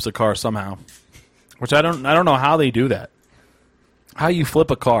always flips a car somehow, which I don't know how they do that. How you flip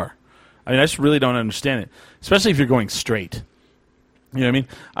a car? I mean, I just really don't understand it, especially if you're going straight. You know what I mean?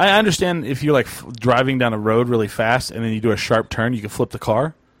 I understand if you're like driving down a road really fast and then you do a sharp turn, you can flip the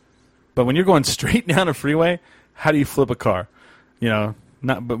car. But when you're going straight down a freeway, how do you flip a car?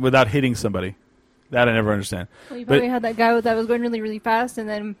 But without hitting somebody. That I never understand. Well, you probably had that guy that was going really, really fast, and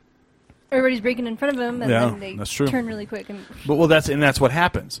then everybody's braking in front of him, and then they turn really quick. That's what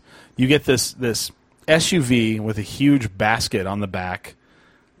happens. You get this SUV with a huge basket on the back,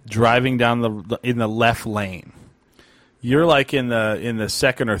 driving down in the left lane. You're like in the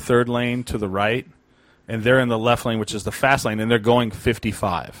second or third lane to the right, and they're in the left lane, which is the fast lane, and they're going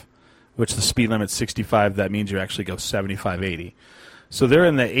 55, which the speed limit's 65. That means you actually go 75, 80. So they're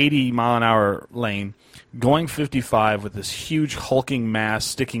in the 80-mile-an-hour lane, going 55 with this huge hulking mass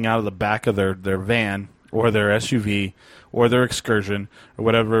sticking out of the back of their van or their SUV or their Excursion or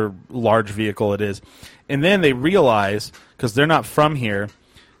whatever large vehicle it is. And then they realize, because they're not from here,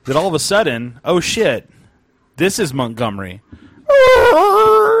 that all of a sudden, oh shit, this is Montgomery.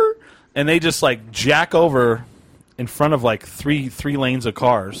 And they just like jack over in front of like three lanes of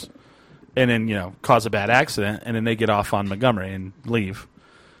cars and then, cause a bad accident, and then they get off on Montgomery and leave.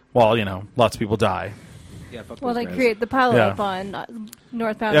 While, lots of people die. Yeah, well, they create the pileup on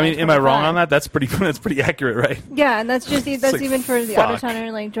northbound. I mean, am I wrong on that? That's pretty accurate, right? Yeah, and that's even for the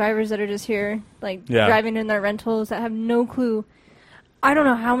out-of-towner, like drivers that are just here, like driving in their rentals that have no clue. I don't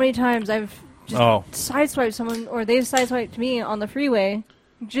know how many times I've just sideswiped someone, or they've sideswiped me on the freeway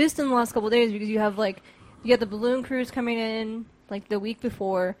just in the last couple of days, because you get the balloon crews coming in like the week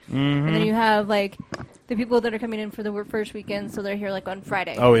before, and then you have like the people that are coming in for the first weekend, so they're here like on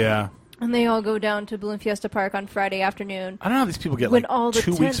Friday. Oh yeah. And they all go down to Balloon Fiesta Park on Friday afternoon. I don't know how these people get like all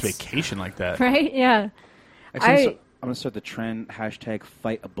 2 weeks vacation like that. Right? Yeah. Actually, I'm going to start the trend, hashtag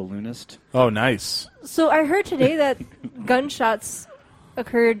fight a balloonist. Oh, nice. So I heard today that gunshots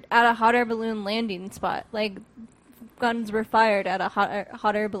occurred at a hot air balloon landing spot. Like, guns were fired at a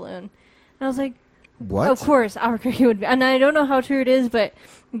hot air balloon. And I was like, what? Of course, Albuquerque would be. And I don't know how true it is, but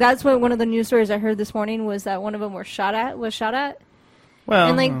that's what one of the news stories I heard this morning was that one of them was shot at. Well,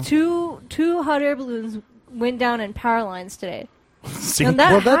 and like two hot air balloons went down in power lines today. See? And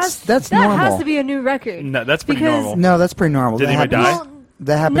Well, that's that normal. has to be a new record. No, that's pretty Because- normal. No, that's pretty normal. Did that anybody happens, die?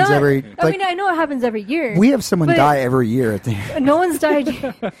 That happens every. I mean, I know it happens every year. We have someone but die every year. At the, No one's died. like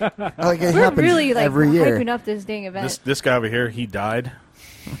it We're happens really like every year. hyping up this dang event. This guy over here, he died.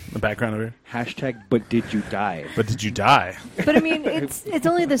 The background over here. Hashtag, but did you die? But did you die? But I mean, it's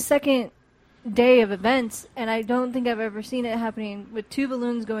only the second day of events, and I don't think I've ever seen it happening with 2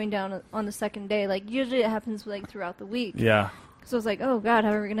 balloons going down on the second day. Like usually it happens like throughout the week. Yeah. So it's like, oh god,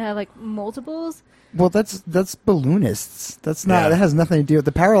 how are we gonna have like multiples? Well, that's balloonists. That's not. Yeah. That has nothing to do with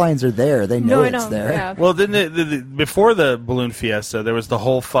the power lines. Are there? They know No, I it's know. there. Yeah. Well, then before the Balloon Fiesta, there was the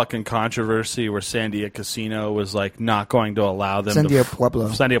whole fucking controversy where Sandia Casino was like not going to allow them Sandia to Pueblo.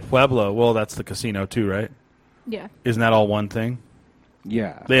 Sandia Pueblo. Well, that's the casino too, right? Yeah. Isn't that all one thing?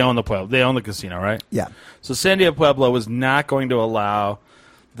 Yeah. They own the Pueblo. They own the casino, right? Yeah. So Sandia Pueblo was not going to allow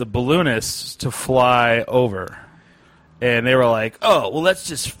the balloonists to fly over. And they were like, oh, well, let's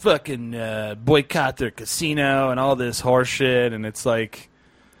just fucking boycott their casino and all this horse shit. And it's like,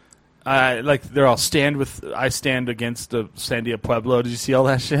 they're all I stand against the Sandia Pueblo. Did you see all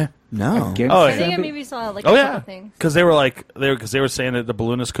that shit? No. Against Oh, I yeah. think I maybe saw like Oh a yeah, couple things. because they were saying that the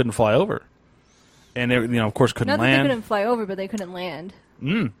balloonists couldn't fly over, and they of course couldn't Not that they land. couldn't fly over, but they couldn't land.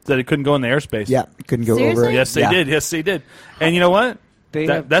 That they couldn't go in the airspace. Yeah. Couldn't go over Seriously? it. Yes, they Yeah. did. Yes, they did. And you know what?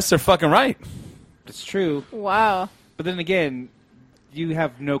 That's their fucking right. It's true. Wow. But then again, you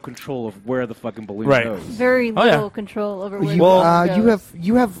have no control of where the fucking balloon Right. goes. Very Oh, yeah. little control over where You, the balloon goes.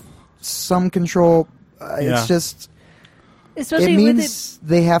 you have some control. Yeah. It's just Especially it with means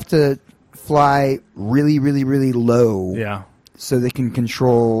they have to fly really, really, really low. Yeah, So they can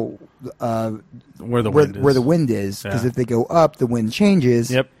control where the wind is. where the wind is. Because Yeah. if they go up, the wind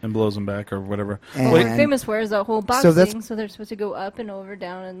changes. Yep, and blows them back or whatever. And- what they're famous for is the whole box So that's- thing, so they're supposed to go up and over,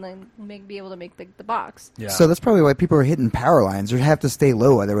 down, and then be able to make the box. Yeah. So that's probably why people are hitting power lines. They have to stay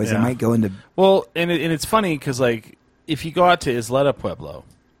low, otherwise Yeah. they might go into. Well, and it's funny because like if you go out to Isleta Pueblo,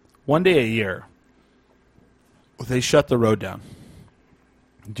 one day a year, they shut the road down.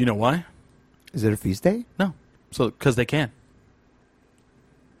 Do you know why? Is it a feast day? No, so because they can.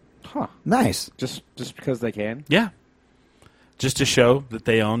 Huh. Nice. Just because they can? Yeah, just to show that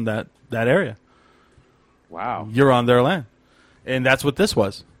they own that area. Wow. You're on their land, and that's what this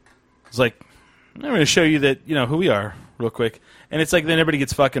was. It's like I'm going to show you that who we are real quick, and it's like then everybody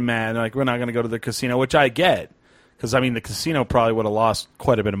gets fucking mad. They're like we're not going to go to the casino, which I get because I mean the casino probably would have lost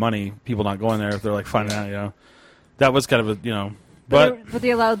quite a bit of money. People not going there if they're like finding out. That was kind of a But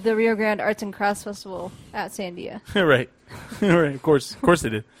they allowed the Rio Grande Arts and Crafts Festival at Sandia. right, right. Of course they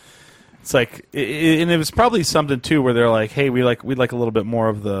did. It's like, and it was probably something too where they're like, "Hey, we'd like a little bit more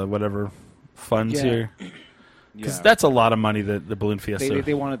of the whatever funds Yeah. here," because Yeah. that's a lot of money that the Balloon Fiesta,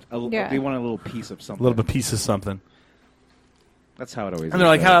 They wanted they wanted a little piece of a something. little bit piece of something, That's how it always is. and they're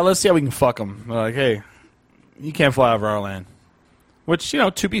like, though. "Let's see how we can fuck them." They're like, "Hey, you can't fly over our land," which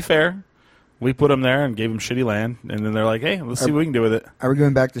to be fair, we put them there and gave them shitty land, and then they're like, "Hey, let's see what we can do with it." Are we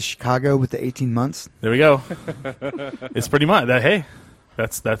going back to Chicago with the 18 months? There we go. It's pretty much that. Hey,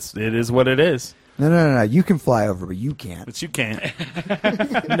 that's it is what it is. No. You can fly over, but you can't. But you can't.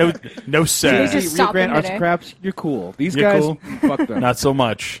 No, They sir. just Rio stop Grande in Arts midair. and Crafts, you're cool. These You're guys, cool. fuck them. Not so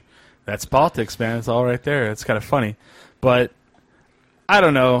much. That's politics, man. It's all right there. It's kind of funny. But I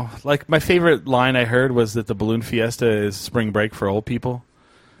don't know. Like, my favorite line I heard was that the Balloon Fiesta is spring break for old people.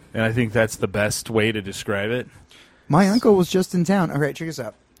 And I think that's the best way to describe it. My uncle was just in town. All right, check this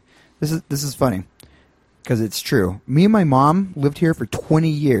out. This is funny because it's true. Me and my mom lived here for 20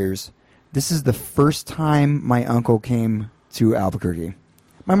 years. This is the first time my uncle came to Albuquerque.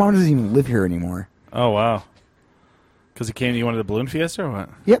 My mom doesn't even live here anymore. Oh, wow. Because he wanted the Balloon Fiesta or what?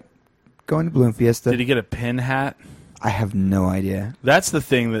 Yep. Going to Balloon Fiesta. Did he get a pin hat? I have no idea. That's the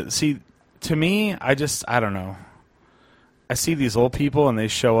thing that, see, to me, I don't know. I see these old people and they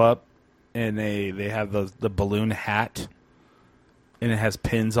show up and they have the balloon hat and it has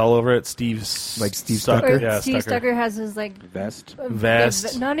pins all over it. Like Steve Or Stucker? Yeah, Steve Stucker has his Vest.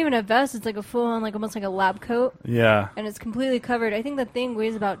 Vest. not even a vest. It's like a full on, like almost like a lab coat, Yeah. and it's completely covered. I think that thing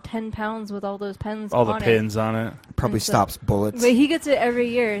weighs about 10 pounds with all those pens. All the on pins on it. Probably And so- stops bullets. But he gets it every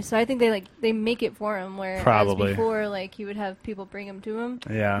year, so I think they make it for him. Where Probably. before, like he would have people bring them to him.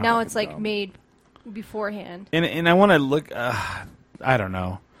 Yeah. Now it's like made beforehand. And I want to look. I don't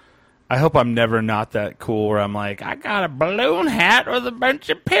know. I hope I'm never not that cool where I'm like, I got a balloon hat with a bunch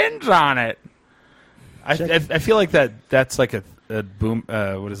of pins on it. I feel like that's like a boom.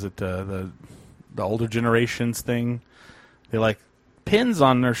 What is it? The older generations thing. They like pins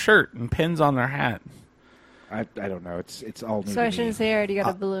on their shirt and pins on their hat. I don't know. It's all new. So I shouldn't say I already got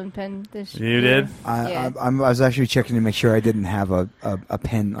a balloon pen this year. You did? I was actually checking to make sure I didn't have a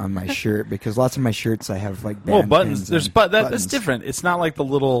pen on my shirt because lots of my shirts I have like band buttons. There's buttons. That's different. It's not like the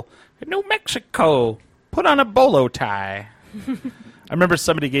little New Mexico. Put on a bolo tie. I remember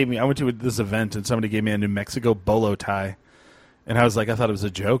I went to this event and somebody gave me a New Mexico bolo tie, and I was like, I thought it was a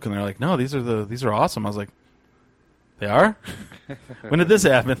joke, and they're like, no, these are awesome. I was like, they are? When did this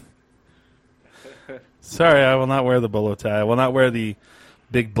happen? Sorry, I will not wear the bolo tie. I will not wear the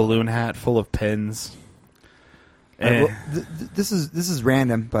big balloon hat full of pins. This is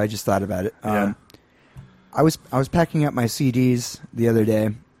random, but I just thought about it. Yeah. I was packing up my CDs the other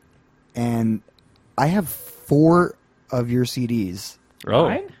day, and I have 4 of your CDs. Oh,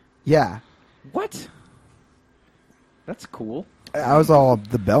 Mine? Yeah. What? That's cool. I was all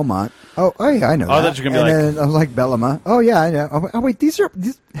the Belmont. Oh yeah, I know. I that. thought you were gonna be and then I was like Belmont. Oh yeah, I know. Oh wait, these.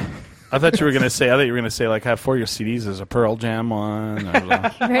 I thought you were gonna say. I thought you were gonna say like have 4 of your CDs. There's a Pearl Jam one.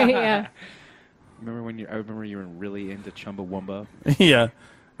 Right? Yeah. I remember you were really into Chumbawamba. Yeah,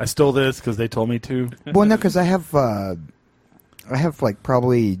 I stole this because they told me to. Well, no, because I have like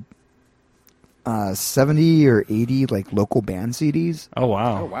probably 70 or 80 like local band CDs. Oh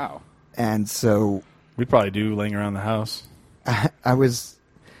wow. Oh wow. And so We probably do laying around the house. I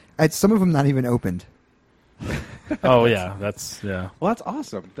had some of them not even opened. Oh yeah, that's Well, that's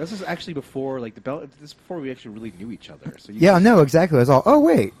awesome. This is actually before this is before we actually really knew each other. So Yeah, no, exactly. I was all, oh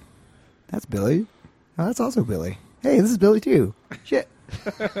wait, that's Billy. Oh, that's also Billy. Hey, this is Billy too. Shit.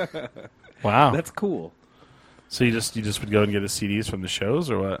 wow. That's cool. So you just would go and get the CDs from the shows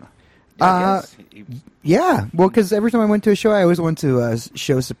or what? Yeah, well, because every time I went to a show, I always went to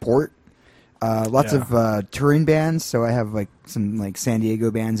show support. Lots of touring bands, so I have like some like San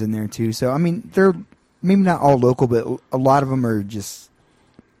Diego bands in there too. So I mean, they're maybe not all local, but a lot of them are just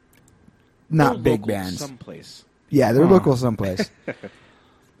not big bands. Someplace. Yeah, they're local someplace.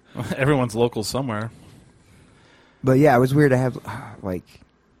 Everyone's local somewhere. But yeah, it was weird. I have like,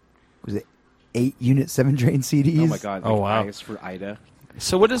 was it 8 Unit 7 Drain CDs? Oh my god! Oh wow! Eyes for Ida.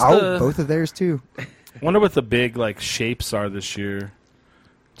 So what is both of theirs too. Wonder what the big like shapes are this year.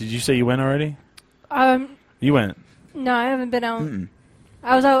 Did you say you went already? You went. No, I haven't been out. Mm-mm.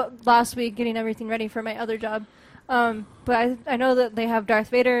 I was out last week getting everything ready for my other job. But I know that they have Darth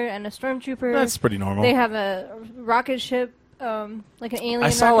Vader and a stormtrooper. That's pretty normal. They have a rocket ship, like an alien. I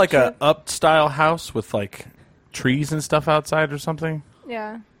saw like ship. a up style house with like trees and stuff outside or something.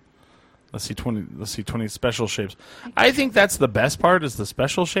 Yeah. Let's see 20 special shapes. I think that's the best part is the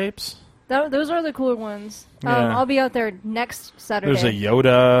special shapes. Those are the cooler ones. Yeah. I'll be out there next Saturday. There's a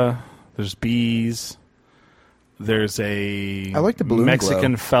Yoda. There's bees. There's a I like the balloon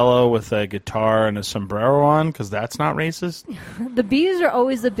Mexican glow. fellow with a guitar and a sombrero on because that's not racist. The bees are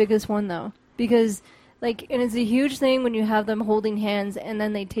always the biggest one though, because and it's a huge thing when you have them holding hands and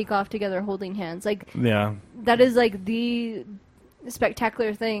then they take off together holding hands. Yeah. That is like the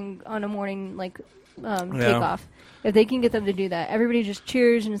spectacular thing on a morning takeoff. If they can get them to do that, everybody just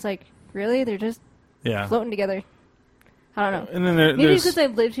cheers and it's like, really? They're just floating together. I don't know. And then maybe because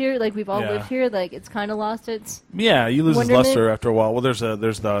I've lived here, we've all lived here, it's kind of lost its. Yeah, you lose its wonderment. luster after a while. Well, there's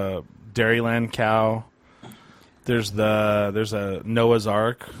the Dairyland cow. There's a Noah's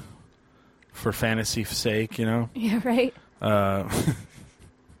Ark for fantasy's sake, you know. Yeah, right.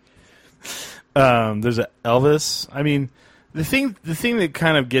 There's a Elvis. I mean, the thing that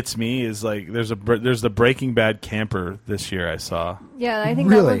kind of gets me is there's the Breaking Bad camper this year I saw. Yeah, I think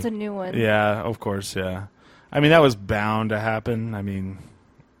Really? that one's a new one. Yeah, of course, yeah. I mean, that was bound to happen. I mean,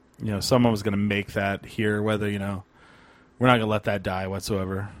 someone was going to make that here, whether, we're not going to let that die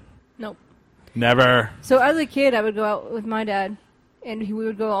whatsoever. Nope. Never. So as a kid, I would go out with my dad, and we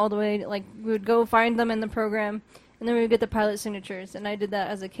would go all the way, we would go find them in the program, and then we would get the pilot signatures, and I did that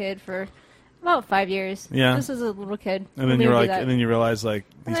as a kid for about 5 years. Yeah. Just as a little kid. And then and then you realize, these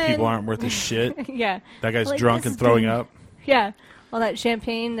people aren't worth a shit. Yeah. That guy's drunk and throwing up. Yeah. All that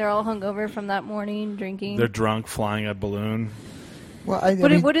champagne, they're all hungover from that morning drinking. They're drunk, flying a balloon. Well,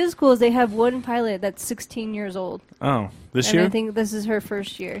 what is cool is they have one pilot that's 16 years old. Oh, this and year? I think this is her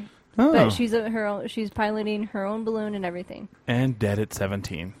first year. Oh. But she's piloting her own balloon and everything. And dead at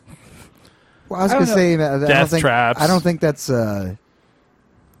 17. Well, I was going to say, Death traps. I don't think that's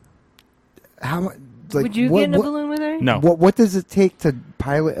how. Would you get in a balloon with her? No. What does it take to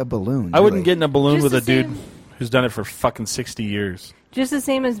pilot a balloon? I wouldn't get in a balloon Just with a the dude same. who's done it for fucking 60 years. Just the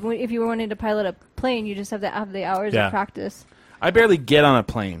same as if you were wanting to pilot a plane, you just have to have the hours of practice. I barely get on a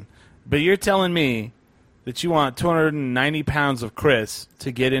plane, but you're telling me that you want 290 pounds of Chris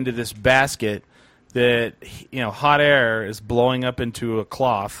to get into this basket that, hot air is blowing up into a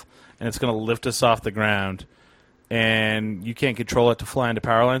cloth and it's going to lift us off the ground and you can't control it to fly into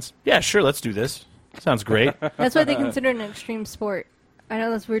power lines, yeah, sure, let's do this. Sounds great. That's why they consider it an extreme sport. I know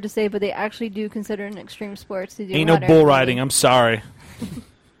that's weird to say, but they actually do consider it an extreme sport. So ain't no bull riding. I'm sorry.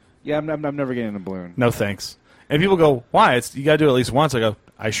 Yeah, I'm never getting a balloon. No thanks. And people go, why? You got to do it at least once. I go,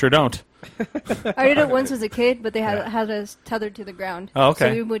 I sure don't. I did it once as a kid, but they had us tethered to the ground. Oh, okay.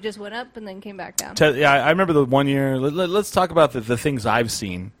 So we would just went up and then came back down. Yeah, I remember the one year. Let's talk about the things I've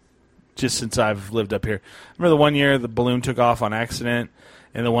seen just since I've lived up here. I remember the one year the balloon took off on accident,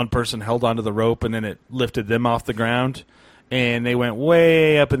 and the one person held onto the rope, and then it lifted them off the ground, and they went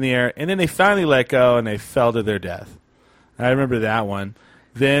way up in the air, and then they finally let go, and they fell to their death. I remember that one.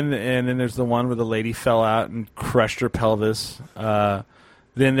 Then there's the one where the lady fell out and crushed her pelvis.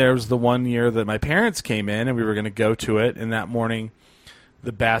 Then there was the one year that my parents came in, and we were going to go to it, and that morning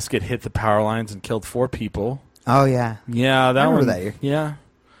the basket hit the power lines and killed 4 people. Oh, yeah. Yeah, that I remember one. that year. Yeah.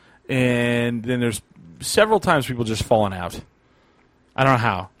 And then there's several times people just falling out. I don't know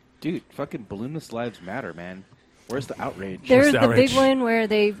how. Dude, fucking balloonist lives matter, man. Where's the outrage? There's the big one where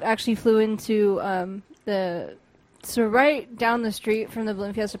they actually flew into So right down the street from the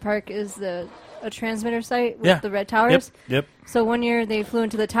Balloon Fiesta Park is a transmitter site with the red towers. Yep. So one year they flew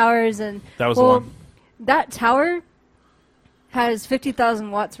into the towers, and that was the one. That tower has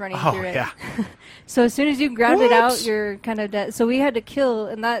 50,000 watts running through it. Yeah. So as soon as you ground it out, you're kind of dead. So we had to kill,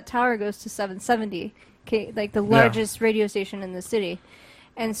 and that tower goes to 770, like the largest radio station in the city.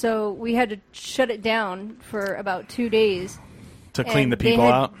 And so we had to shut it down for about 2 days. To clean the people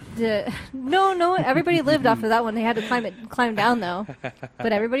out? No, everybody lived off of that one. They had to climb down, though.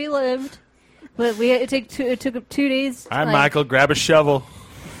 But everybody lived. But it took 2 days. All right, Michael, grab a shovel.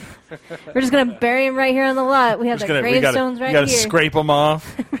 We're just going to bury him right here on the lot. We have the gravestones right here. You got to scrape them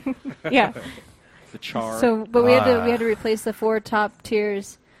off. Yeah. The char. So, but we had to replace the 4 top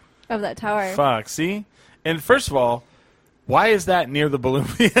tiers of that tower. Fuck, see? And first of all, why is that near the Balloon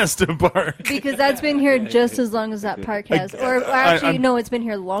Fiesta Park? Because that's been here just as long as that park has. No, it's been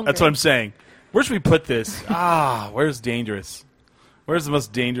here longer. That's what I'm saying. Where should we put this? Where's dangerous? Where's the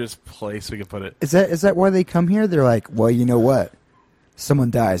most dangerous place we could put it? Is that why they come here? They're like, well, you know what?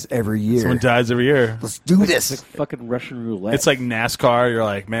 Someone dies every year. Let's do this. It's like fucking Russian roulette. It's like NASCAR. You're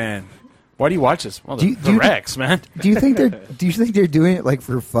like, man, why do you watch this? Well, the wrecks, man. Do you think they're doing it like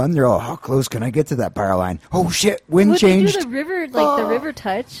for fun? They're all, how close can I get to that power line? Oh shit, wind changed. They do the river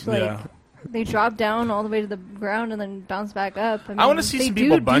touch. They drop down all the way to the ground and then bounce back up. I want to see some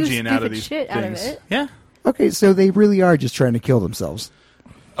people bungeeing out of these shit things. Out of it. Yeah. Okay, so they really are just trying to kill themselves.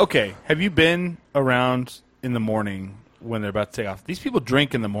 Okay, have you been around in the morning when they're about to take off? These people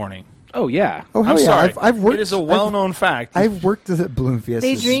drink in the morning. Oh, yeah. Oh, I'm sorry. I've worked. It is a well-known fact. I've worked at the Balloon Fiesta.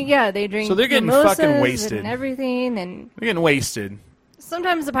 They drink. So they're getting fucking wasted. And everything. And they're getting wasted.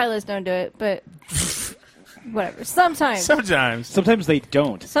 Sometimes the pilots don't do it, but whatever. Sometimes they don't. Sometimes they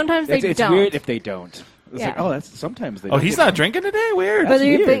don't. It's weird if they don't. It's like, sometimes they don't. Oh, he's not drinking today? Weird. But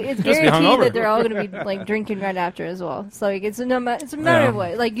it's guaranteed that they're all going to be like drinking right after as well. So like it's a matter of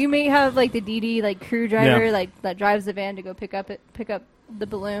what. Like you may have like the DD like crew driver like that drives the van to go pick up the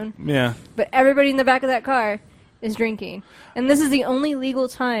balloon. Yeah. But everybody in the back of that car is drinking. And this is the only legal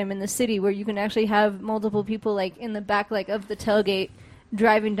time in the city where you can actually have multiple people like in the back like of the tailgate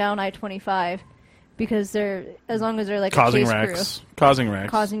driving down I-25 because they're as long as they're like causing a chase wrecks. crew.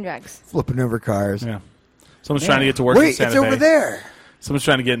 Causing wrecks. Flipping over cars. Yeah. Someone's trying to get to work in Santa Fe. Wait, it's over there. Someone's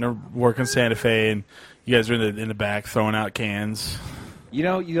trying to get to work in Santa Fe, and you guys are in the back throwing out cans. You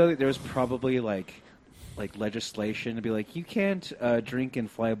know, there's probably like legislation to be like, you can't drink and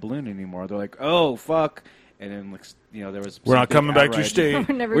fly a balloon anymore. They're like, oh fuck, and then there was we're not coming back to your state.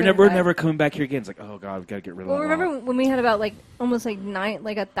 we're never coming back here again. It's like, oh god, we gotta get rid of. Well, remember when we had about like almost like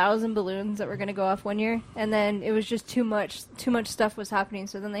 1,000 balloons that were going to go off one year, and then it was just too much stuff was happening,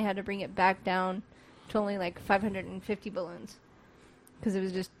 so then they had to bring it back down to only like 550 balloons because it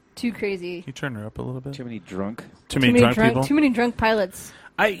was just too crazy. Can you turn her up a little bit? Too many drunk people. Too many drunk pilots.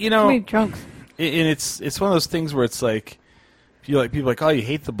 Too many drunks. And it's one of those things where it's like, people are like, oh, you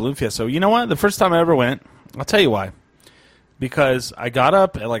hate the Balloon Fiesta. So you know what? The first time I ever went, I'll tell you why. Because I got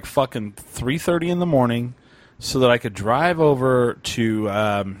up at like fucking 3:30 in the morning so that I could drive over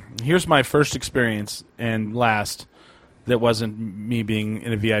to. Here's my first experience and last that wasn't me being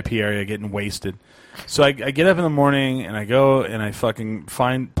in a VIP area getting wasted. So I get up in the morning and I go and I fucking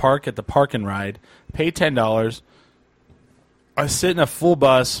park at the park and ride, pay $10. I sit in a full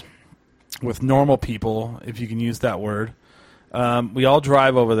bus with normal people, if you can use that word. We all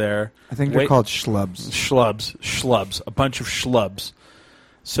drive over there. I think they're called schlubs. Schlubs. A bunch of schlubs.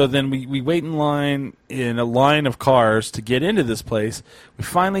 So then we wait in a line of cars to get into this place. We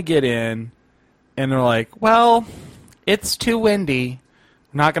finally get in, And they're like, well, it's too windy.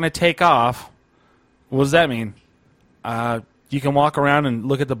 Not going to take off. What does that mean? You can walk around and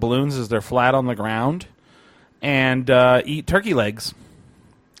look at the balloons as they're flat on the ground and eat turkey legs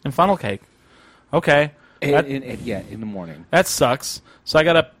and funnel cake. Okay. In the morning. That sucks. So I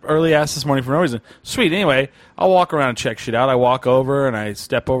got up early ass this morning for no reason. Sweet. Anyway, I'll walk around and check shit out. I walk over and I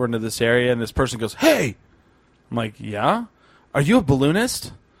step over into this area and this person goes, hey. I'm like, yeah? Are you a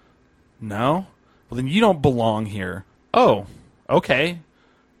balloonist? No. Well, then you don't belong here. Oh, okay.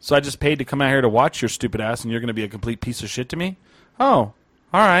 So I just paid to come out here to watch your stupid ass and you're going to be a complete piece of shit to me? Oh,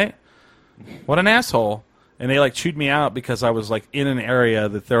 all right. What an asshole. And they like chewed me out because I was like in an area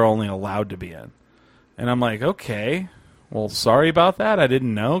that they're only allowed to be in. And I'm like, okay, well, sorry about that. I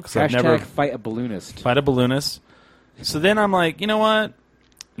didn't know because I've never fight a balloonist. Fight a balloonist. So then I'm like, you know what?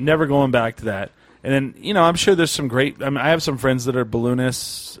 Never going back to that. And then, you know, I'm sure there's some great. I mean, I have some friends that are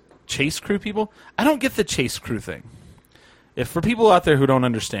balloonists, chase crew people. I don't get the chase crew thing. If for people out there who don't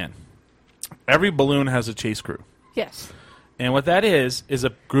understand, every balloon has a chase crew. Yes. And what that is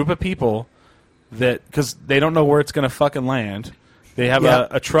a group of people that because they don't know where it's going to fucking land. They have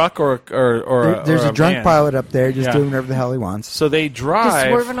a truck or there's a drunk van. Pilot up there just doing whatever the hell he wants. So they drive, just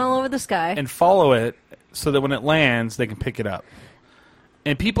swerving all over the sky, and follow it so that when it lands, they can pick it up.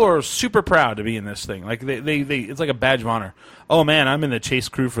 And people are super proud to be in this thing. Like they it's like a badge of honor. Oh man, I'm in the chase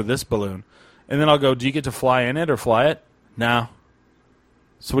crew for this balloon. And then I'll go, do you get to fly in it or fly it? No.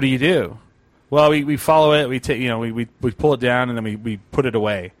 So what do you do? Well, we follow it. We take we pull it down and then we put it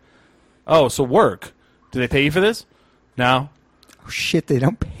away. Oh, so work. Do they pay you for this? No. Oh, shit, they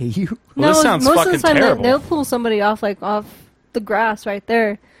don't pay you? Well, this sounds most fucking of the time terrible. they'll pull somebody off the grass right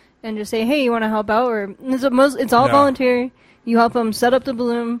there and just say, hey, you want to help out? Or it's all voluntary. You help them set up the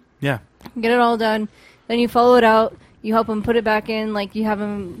balloon. Yeah. Get it all done. Then you follow it out. You help them put it back in. Like you have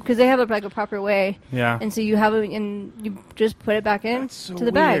them because they have it like a proper way. Yeah. And so you have it and you just put it back in to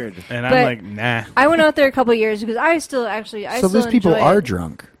the weird. bag. And but I'm like, nah. I went out there a couple of years because I still So those people are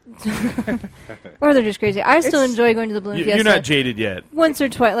drunk. Or they're just crazy. I still enjoy going to the Balloon Fiesta. You're not jaded yet. Once or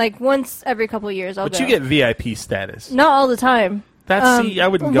twice, like once every couple of years, I'll go. But you get VIP status. Not all the time. I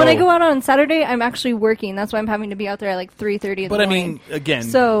wouldn't go. When I go out on Saturday, I'm actually working. That's why I'm having to be out there at like 3:30 in the morning. But I mean, again.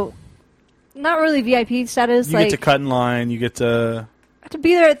 So, not really VIP status. You get to cut in line. You get to... I have to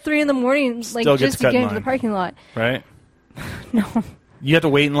be there at 3 in the morning, like just to get into the parking lot. Right? No. You have to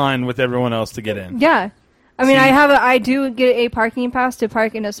wait in line with everyone else to get in. Yeah. I mean, I do get a parking pass to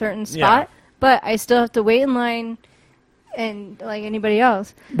park in a certain spot, but I still have to wait in line and like anybody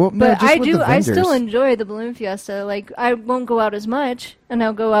else. Well, but no, I still enjoy the Balloon Fiesta. Like I won't go out as much, and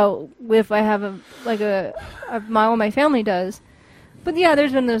I'll go out if I have a mile my family does. But yeah,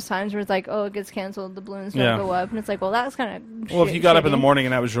 there's been those times where it's like, oh, it gets canceled, the balloons don't go up, and it's like, well, that's kind of well, if you got up in the morning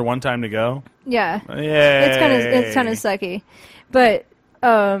and that was your one time to go, yeah, it's kind of sucky. But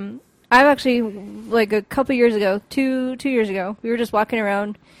I've actually like a couple years ago, two years ago, we were just walking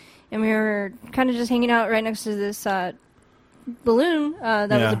around, and we were kind of just hanging out right next to this balloon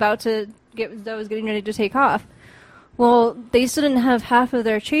that was getting ready to take off. Well, they still didn't have half of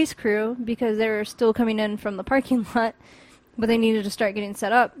their chase crew because they were still coming in from the parking lot, but they needed to start getting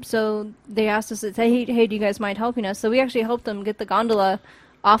set up. So they asked us, hey, do you guys mind helping us? So we actually helped them get the gondola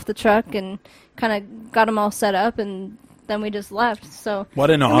off the truck and kind of got them all set up, and then we just left. So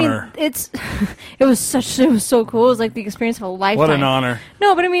what an honor! Mean, it was so cool. It was like the experience of a lifetime. What an honor!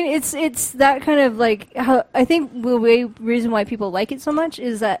 No, but I mean, it's that kind of like how I think the reason why people like it so much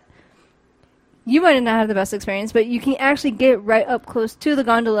is that you might not have the best experience, but you can actually get right up close to the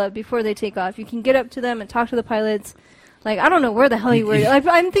gondola before they take off. You can get up to them and talk to the pilots. Like I don't know where the hell you were. Like,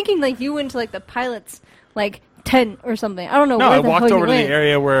 I'm thinking like you went to like the pilots like tent or something. I don't know. No, where I the walked hell over you to went. the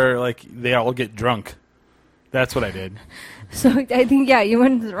area where like they all get drunk. That's what I did. So I think you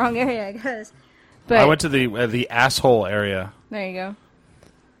went to the wrong area, I guess. But I went to the asshole area. There you go.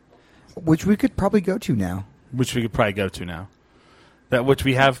 Which we could probably go to now. Which we could probably go to now. Which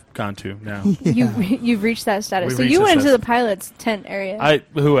we have gone to now. Yeah. You've reached that status. We've So reached you that went into status. the pilot's tent area.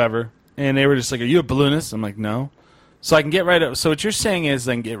 Whoever. And they were just like, are you a balloonist? I'm like, no. So I can get right up. So what you're saying is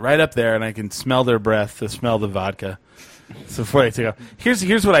I can get right up there and I can smell their breath, smell the vodka. So before I take off.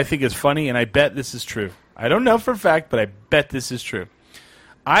 Here's what I think is funny, and I bet this is true. I don't know for a fact, but I bet this is true.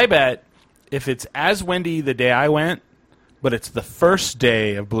 I bet if it's as windy the day I went, but it's the first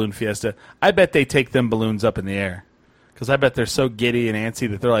day of Balloon Fiesta, I bet they take them balloons up in the air. Because I bet they're so giddy and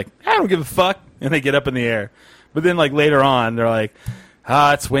antsy that they're like, I don't give a fuck, and they get up in the air. But then like later on, they're like,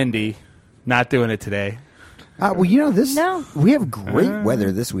 it's windy. Not doing it today. Well, we have great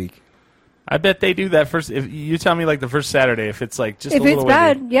weather this week. I bet they do that first. If you tell me like the first Saturday, if it's like just if a little it's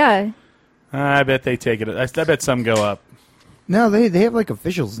bad, windy. yeah. I bet they take it. I bet some go up. No, they have like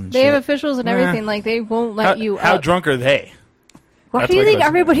officials and They shit. have officials and everything. Like they won't let you How up. drunk are they? Why That's do you my think question.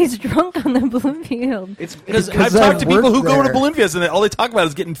 everybody's drunk on the balloon field? It's Because Because I've I've talked to people who worked go to there. Balloon Fiesta and all they talk about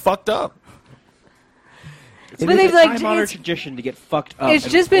is getting fucked up. But they've like time-honored it's, tradition to get fucked up. it's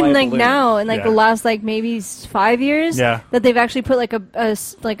and just fly been a like balloon. now and like Yeah. the last like maybe 5 years Yeah. that they've actually put like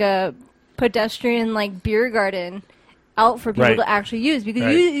a pedestrian like beer garden out for people Right. to actually use because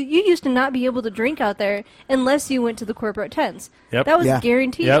Right. you used to not be able to drink out there unless you went to the corporate tents. Yep. That was Yeah.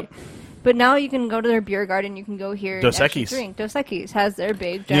 guaranteed. Yep. But now you can go to their beer garden. You can go here Dos and actually Equis. drink. Dos Equis has their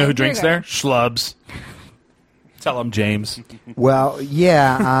big. You know who giant drinks beer there? garden. Schlubs. Tell them, James. Well,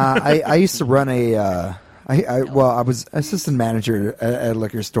 yeah, I used to run I was assistant manager at a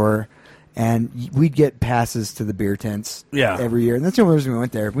liquor store, and we'd get passes to the beer tents every year, and that's the only reason we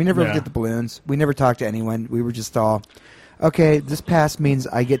went there. We never looked at the balloons. We never talked to anyone. We were just all, okay, this pass means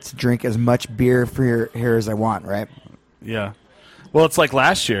I get to drink as much beer for here as I want, right? Yeah. Well, it's like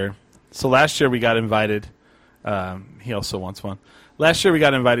last year. So last year we got invited. He also wants one. Last year we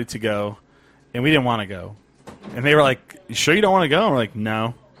got invited to go, and we didn't want to go. And they were like, "You sure you don't want to go?" And we're like,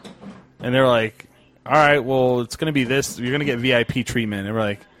 "No." And they were like, "All right, well, it's going to be this. You're going to get VIP treatment." And we're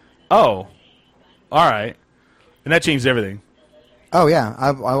like, "Oh, all right." And that changed everything. Oh yeah,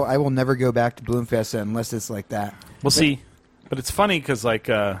 I will never go back to Balloon Fiesta unless it's like that. We'll see. But it's funny because, like,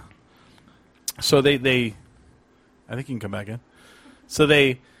 so they, I think you can come back in. So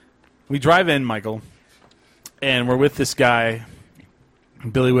we drive in, Michael, and we're with this guy,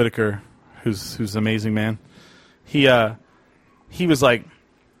 Billy Whitaker, who's an amazing man. He was like,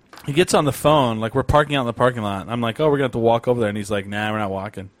 he gets on the phone, like we're parking out in the parking lot. And I'm like, oh, we're going to have to walk over there. And he's like, nah, we're not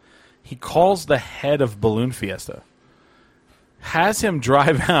walking. He calls the head of Balloon Fiesta, has him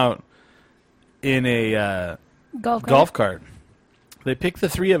drive out in a golf cart. They pick the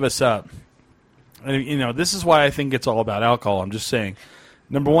three of us up. And, you know, this is why I think it's all about alcohol. I'm just saying.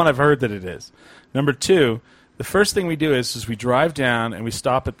 Number one, I've heard that it is. Number two, the first thing we do is we drive down and we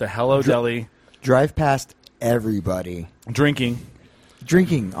stop at the Hello Deli. Drive past everybody. Drinking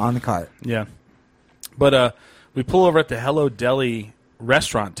on the cart. Yeah. But we pull over at the Hello Deli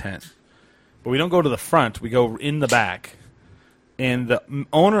restaurant tent. But we don't go to the front. We go in the back. And the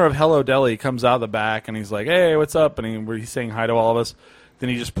owner of Hello Deli comes out of the back and he's like, hey, what's up? And he's saying hi to all of us. Then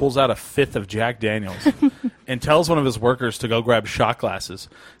he just pulls out a fifth of Jack Daniels and tells one of his workers to go grab shot glasses.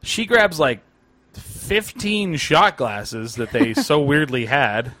 She grabs like 15 shot glasses that they so weirdly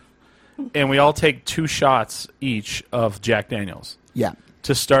had. And we all take 2 shots each of Jack Daniels. Yeah.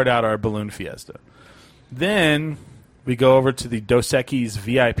 To start out our Balloon Fiesta. Then we go over to the Dos Equis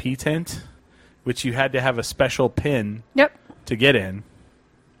VIP tent, which you had to have a special pin to get in.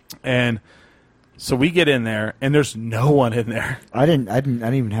 And so we get in there, and there's no one in there. I didn't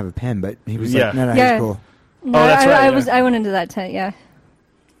even have a pen, but he was like, no, yeah. he's cool. No, that's right. I went into that tent, yeah.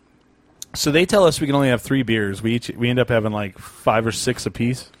 So they tell us we can only have 3 beers. We end up having like 5 or 6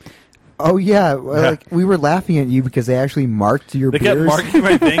 apiece. Oh yeah, like we were laughing at you because they actually marked your beers. They kept marking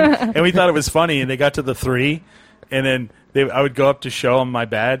my thing, and we thought it was funny. And they got to the 3, and then I would go up to show them my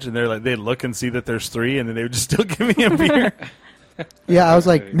badge, and they'd look and see that there's 3, and then they would just still give me a beer. Yeah, I was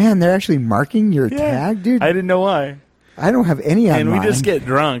like, man, they're actually marking your tag, dude. I didn't know why. I don't have any on And mine. we just get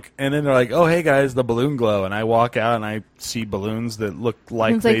drunk, and then they're like, "Oh, hey guys, the balloon glow." And I walk out, and I see balloons that look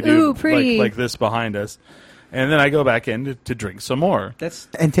like It's they like, do, ooh, pretty. like this behind us. And then I go back in to drink some more.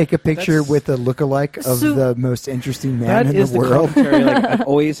 And take a picture with a lookalike of the most interesting man in the world. Commentary like I've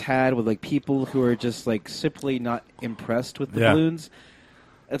always had with like people who are just like simply not impressed with the balloons.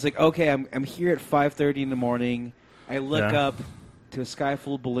 It's like, okay, I'm here at 5:30 in the morning. I look up to a sky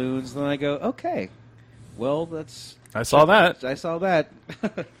full of balloons, and then I go, okay, well, I saw that. I saw that.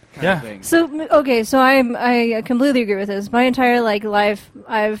 kind of thing. So okay, so I completely agree with this. My entire life,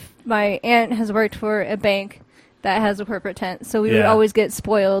 my aunt has worked for a bank that has a corporate tent, so we would always get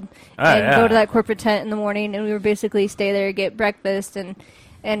spoiled and go to that corporate tent in the morning, and we would basically stay there, get breakfast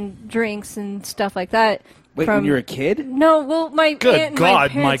and drinks and stuff like that. Wait, when you were a kid? No, well, my Good aunt, God, my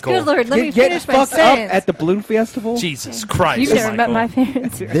parents, Michael. Good Lord, let me Get finish my fucked up sentence. at the Balloon Festival? Jesus Christ, You've never Michael. met my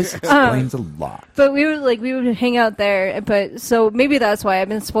parents. This explains a lot. But we would hang out there. But so maybe that's why I've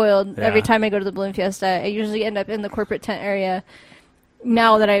been spoiled. Every time I go to the Balloon Fiesta, I usually end up in the corporate tent area.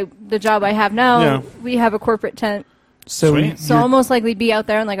 Now that the job I have now, we have a corporate tent. So I'll most likely be out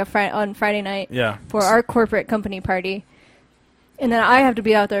there on on Friday night for our corporate company party, and then I have to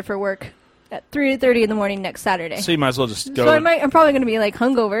be out there for work at 3:30 in the morning next Saturday. So you might as well just go. So I'm probably going to be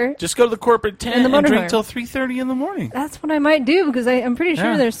hungover. Just go to the corporate tent in the and drink motorhome. till 3:30 in the morning. That's what I might do because I'm pretty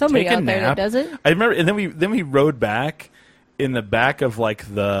sure there's somebody Take a out there that nap. does it. I remember, and then we rode back in the back of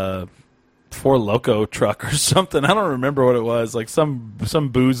the Four Loko truck or something. I don't remember what it was. Like some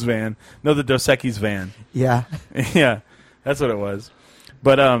booze van. No, the Dos Equis van. Yeah. Yeah, that's what it was.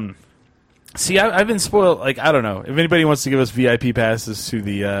 But see, I've been spoiled. Like, I don't know if anybody wants to give us VIP passes to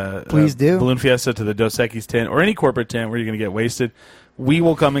the please do Balloon Fiesta, to the Dos Equis tent, or any corporate tent where you're going to get wasted. We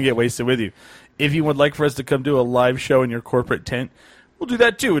will come and get wasted with you. If you would like for us to come do a live show in your corporate tent, we'll do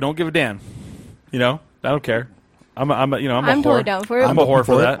that too. We don't give a damn. You know, I don't care. I'm totally down for it. I'm a whore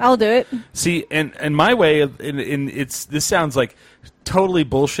for that. I'll do it. See, and my way, this sounds like totally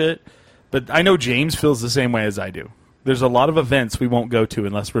bullshit, but I know James feels the same way as I do. There's a lot of events we won't go to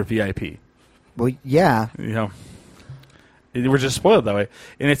unless we're VIP. Well, yeah. You know, we're just spoiled that way,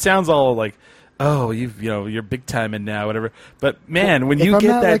 and it sounds all like, oh, you're big time in now, whatever. But man, when you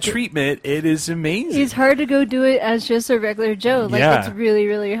get that treatment, it is amazing. It's hard to go do it as just a regular Joe. Like, it's really,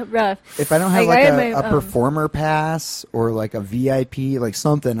 really rough. If I don't have a performer pass or like a VIP, like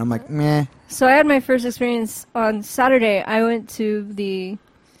something, I'm like, meh. So I had my first experience on Saturday. I went to the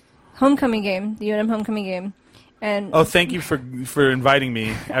homecoming game, the UNM homecoming game. And thank you for inviting me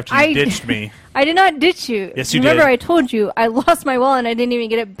after you ditched me. I did not ditch you. Yes, you Remember, did. I told you I lost my wallet and I didn't even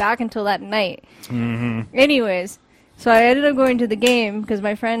get it back until that night. Mm-hmm. Anyways, so I ended up going to the game because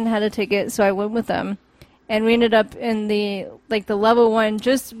my friend had a ticket, so I went with them. And we ended up in the level 1,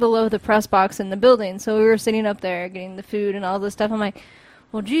 just below the press box in the building. So we were sitting up there getting the food and all this stuff. I'm like,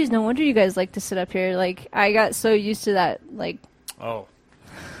 well, geez, no wonder you guys like to sit up here. Like, I got so used to that. Like, oh.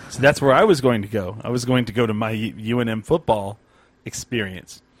 So that's where I was going to go. I was going to go to my UNM football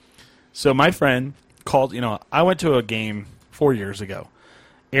experience. So my friend called, I went to a game 4 years ago,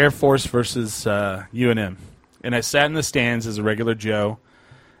 Air Force versus UNM. And I sat in the stands as a regular Joe,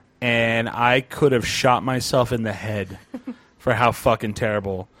 and I could have shot myself in the head for how fucking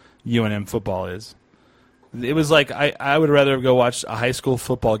terrible UNM football is. It was like I would rather go watch a high school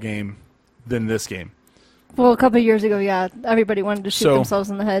football game than this game. Well, a couple of years ago, yeah, everybody wanted to shoot themselves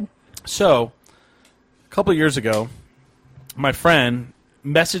in the head. So, a couple of years ago, my friend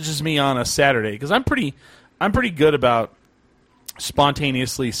messages me on a Saturday because I'm pretty good about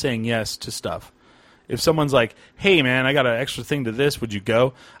spontaneously saying yes to stuff. If someone's like, "Hey, man, I got an extra thing to this. Would you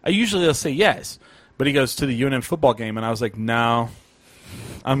go?" I usually will say yes. But he goes to the UNM football game, and I was like, "No,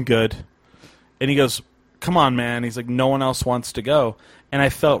 I'm good." And he goes, "Come on, man." He's like, "No one else wants to go." And I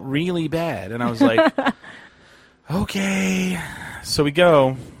felt really bad, and I was like, okay. So we go,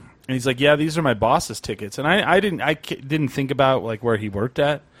 and he's like, "Yeah, these are my boss's tickets." And I didn't think about like where he worked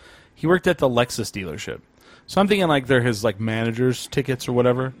at. He worked at the Lexus dealership, so I'm thinking like they're his like manager's tickets or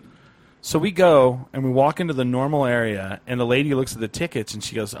whatever. So we go and we walk into the normal area, and the lady looks at the tickets and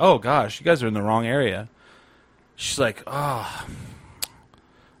she goes, "Oh gosh, you guys are in the wrong area." She's like, "Oh,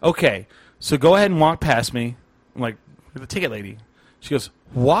 okay. So go ahead and walk past me." I'm like, "The ticket lady." She goes,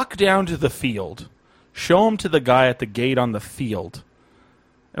 "Walk down to the field. Show him to the guy at the gate on the field."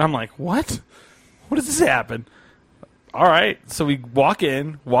 And I'm like, what? What does this happen? All right. So we walk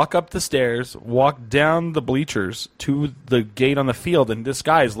in, walk up the stairs, walk down the bleachers to the gate on the field, and this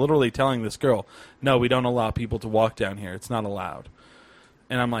guy is literally telling this girl, "No, we don't allow people to walk down here. It's not allowed."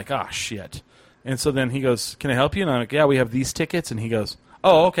 And I'm like, oh, shit. And so then he goes, "Can I help you?" And I'm like, "Yeah, we have these tickets." And he goes,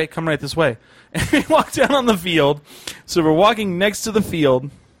 "Oh, okay, come right this way." And we walk down on the field. So we're walking next to the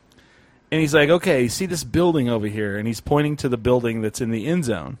field. And he's like, "Okay, see this building over here?" And he's pointing to the building that's in the end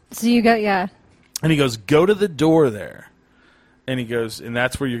zone. So you got, yeah. And he goes, "Go to the door there." And he goes, "And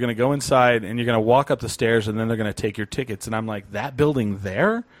that's where you're going to go inside, and you're going to walk up the stairs, and then they're going to take your tickets." And I'm like, "That building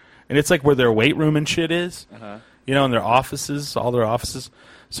there?" And it's like where their weight room and shit is. Uh-huh. And their offices, all their offices.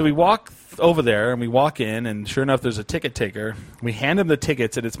 So we walk over there, and we walk in, and sure enough, there's a ticket taker. We hand him the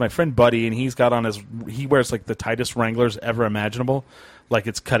tickets, and it's my friend Buddy, and he's got on he wears, like, the tightest Wranglers ever imaginable. Like,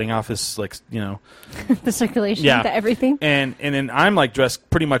 it's cutting off his, like, the circulation, yeah. the everything. And then I'm, like, dressed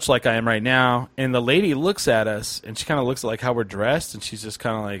pretty much like I am right now, and the lady looks at us, and she kind of looks at, like, how we're dressed, and she's just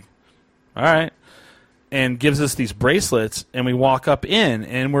kind of like, all right, and gives us these bracelets, and we walk up in,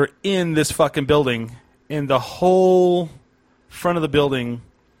 and we're in this fucking building, and the whole front of the building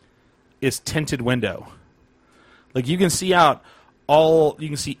is tinted window. Like, you can see out you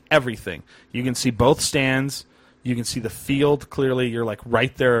can see everything. You can see both stands. You can see the field clearly. You're, like,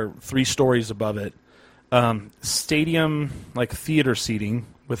 right there 3 stories above it. Stadium, like, theater seating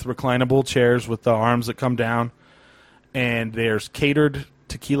with reclinable chairs with the arms that come down. And there's catered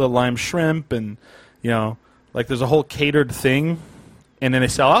tequila lime shrimp and, like, there's a whole catered thing. And then they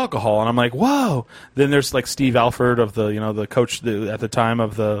sell alcohol, and I'm like, whoa. Then there's, like, Steve Alford of the, the coach at the time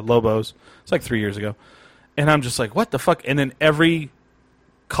of the Lobos. It's like 3 years ago. And I'm just like, what the fuck? And then every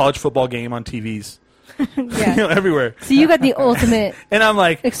college football game on TV's Yeah. Everywhere. So you got the ultimate. And I'm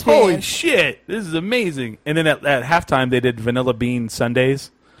like, experience. holy shit, this is amazing. And then at halftime, they did vanilla bean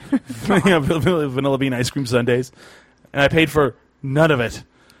sundaes. Vanilla bean ice cream sundaes. And I paid for none of it.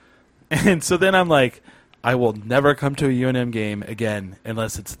 And so then I'm like, I will never come to a UNM game again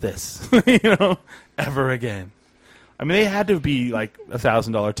unless it's this, ever again. I mean, they had to be like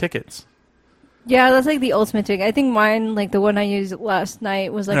 $1,000 tickets. Yeah, that's like the ultimate ticket. I think mine, like the one I used last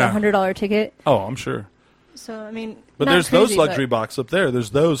night, was like $100 ticket. Oh, I'm sure. So I mean, but there's those luxury box up there. There's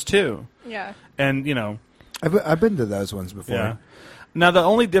those too. Yeah. And I've been to those ones before. Yeah. Now the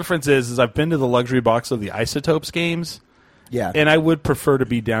only difference is I've been to the luxury box of the Isotopes games. Yeah. And I would prefer to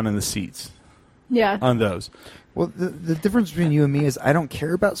be down in the seats. Yeah. On those. Well, the difference between you and me is I don't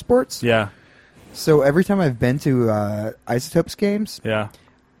care about sports. Yeah. So every time I've been to Isotopes games,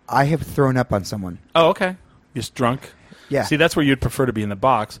 I have thrown up on someone. Oh, okay. Just drunk. Yeah. See, that's where you'd prefer to be in the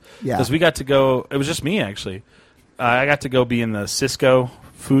box. Yeah. Because we got to go. It was just me actually. I got to go be in the Cisco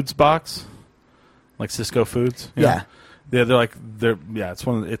Foods box, like Cisco Foods. Yeah. They're it's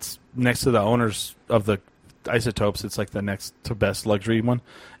one. It's next to the owners of the Isotopes. It's like the next to best luxury one,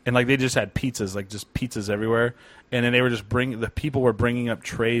 and like they just had pizzas, like just pizzas everywhere, and then they were just people were bringing up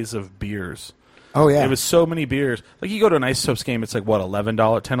trays of beers. Oh yeah, it was so many beers. Like you go to an Isotopes game, it's like what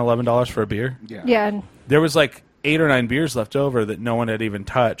 $11 for a beer. Yeah. There was like 8 or 9 beers left over that no one had even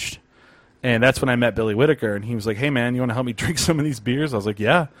touched, and that's when I met Billy Whitaker, and he was like, "Hey man, you want to help me drink some of these beers?" I was like,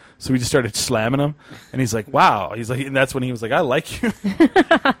 "Yeah." So we just started slamming them, and he's like, "Wow." He's like, and that's when he was like, "I like you."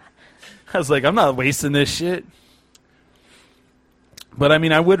 I was like, I'm not wasting this shit. But I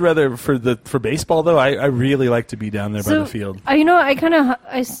mean, I would rather for baseball though. I really like to be down there by the field. I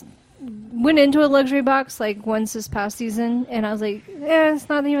went into a luxury box like once this past season, and I was like, it's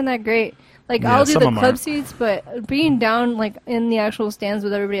not even that great. Like I'll do the club seats, but being down like in the actual stands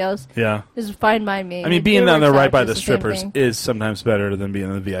with everybody else, is fine by me. I mean, being down there right by the strippers is sometimes better than being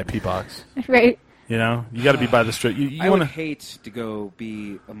in the VIP box. Right. You got to be by the strip. I would hate to go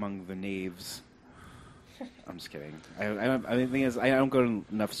be among the knaves. I'm just kidding. The thing is, I don't go to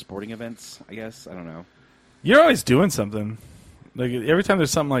enough sporting events, I guess. I don't know. You're always doing something. Like every time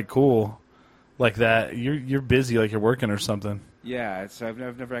there's something like cool like that, you're busy, like you're working or something. Yeah, so I've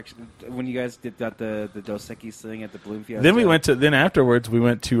never actually. When you guys did that the Dos Equis thing at the Balloon Fiesta. Then afterwards we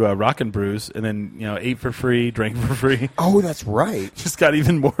went to Rockin' Brews, and then ate for free, drank for free. Oh, that's right. Just got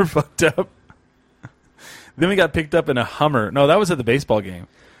even more fucked up. Then we got picked up in a Hummer. No, that was at the baseball game.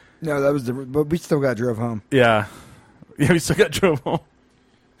 No, that was but we still got drove home. Yeah, we still got drove home.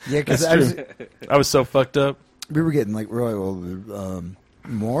 Yeah, because I was so fucked up. We were getting like really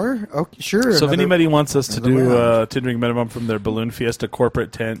more. Okay, sure. So if anybody wants us to do Tin Drink Minimum from their Balloon Fiesta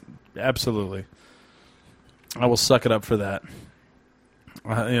corporate tent, absolutely, I will suck it up for that.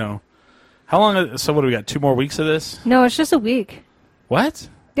 How long? So what do we got? 2 more weeks of this? No, it's just a week. What?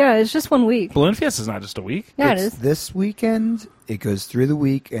 Yeah, it's just 1 week. Balloon Fiesta is not just a week. Yeah, it's it is. This weekend, it goes through the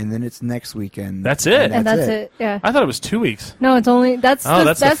week, and then it's next weekend. That's it. And that's it. Yeah. I thought it was 2 weeks. No, it's only that's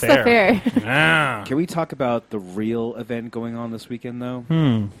the fair. Ah. Can we talk about the real event going on this weekend, though?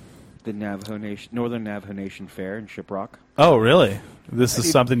 The Northern Navajo Nation Fair in Shiprock. Oh, really? This is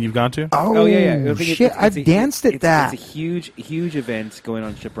something you've gone to? Oh, yeah. Shit, I've danced at that. It's a huge event going on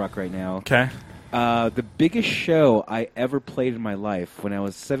in Shiprock right now. Okay. The biggest show I ever played in my life when I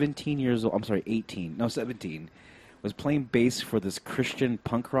was 17 years old. I'm sorry, 18. No, 17. Was playing bass for this Christian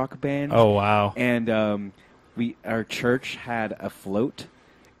punk rock band. Oh, wow. And our church had a float.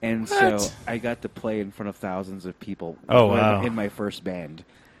 And so I got to play in front of thousands of people. Oh, wow. In my first band.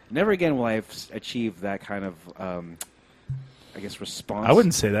 Never again will I have achieved that kind of, I guess, response. I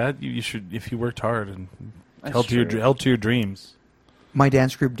wouldn't say that. You should, if you worked hard and held to your dreams. My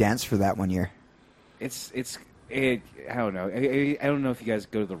dance group danced for that 1 year. I don't know. I don't know if you guys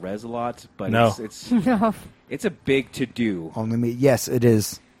go to the Res a lot, but no. it's a big to do. Only me. Yes, it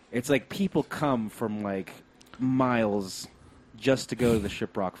is. It's like people come from like miles just to go to the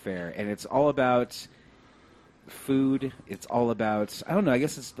Shiprock Fair, and it's all about food. It's all about, I don't know, I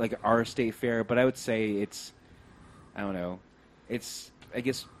guess it's like our state fair, but I would say it's, I don't know, it's, I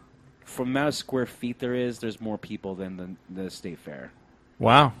guess from the amount of square feet there's more people than the state fair.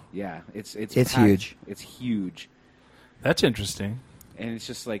 Wow. Yeah, it's packed. Huge. It's huge. That's interesting. And it's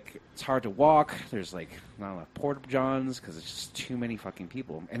just like, it's hard to walk. There's like not a lot of porta-johns because it's just too many fucking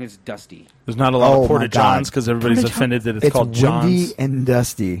people. And it's dusty. There's not a lot of porta-johns because everybody's offended that it's called Johns. It's windy and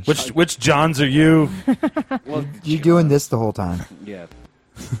dusty. Which Johns are you? Well, you're doing this the whole time. Yeah.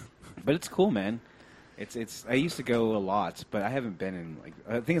 But it's cool, man. It's. I used to go a lot, but I haven't been in, like,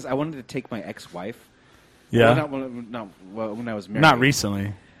 the thing is, I wanted to take my ex-wife. Yeah. Well, not when I was married. Not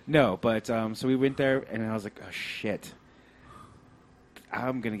recently. No, but so we went there, and I was like, oh, shit.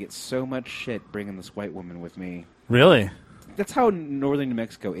 I'm going to get so much shit bringing this white woman with me. Really? That's how northern New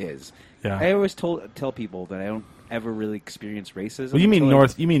Mexico is. Yeah. I always tell people that I don't ever really experience racism. Well, you mean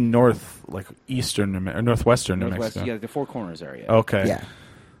north? You mean north, like eastern or northwestern New Mexico? Yeah, the Four Corners area. Okay. Yeah.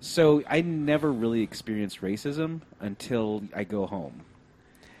 So I never really experienced racism until I go home.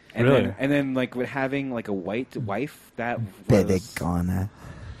 And Really? then like with having like a white wife, that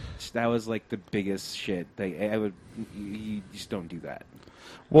was like the biggest shit. Like, you just don't do that.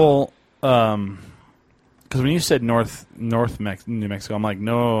 Well, because when you said New Mexico, I'm like,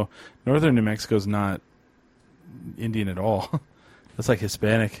 no, northern New Mexico is not Indian at all. That's like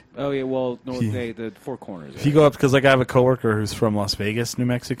Hispanic. Oh yeah, well, the Four Corners. If you go up, because like I have a coworker who's from Las Vegas, New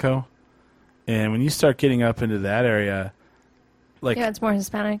Mexico, and when you start getting up into that area, like it's more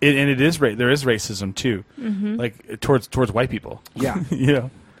Hispanic, and there is racism too, like towards white people. Yeah,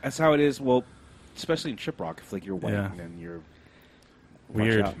 That's how it is. Well, especially in Shiprock, if like you're white, then you're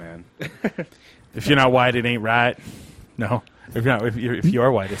weird, watch out, man. If you're not white, it ain't right. No, if you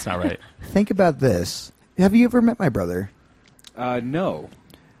are white, it's not right. Think about this. Have you ever met my brother? No.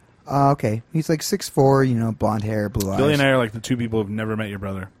 Okay. He's like 6'4", blonde hair, blue eyes. Billy and I are like the two people who've never met your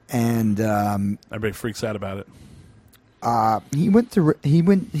brother. And everybody freaks out about it. He went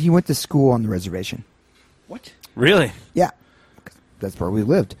to school on the reservation. What? Really? Yeah. That's where we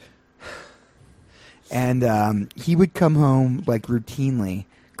lived. And he would come home like routinely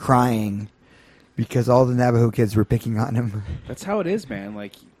crying because all the Navajo kids were picking on him. That's how it is, man.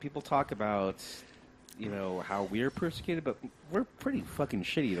 Like people talk about how we're persecuted, but we're pretty fucking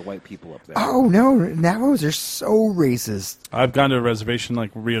shitty to white people up there. Oh, no. Navajos are so racist. I've gone to a reservation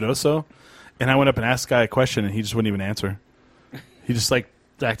like Ruidoso, and I went up and asked the guy a question, and he just wouldn't even answer. He just like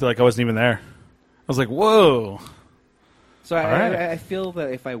acted like I wasn't even there. I was like, whoa. So I feel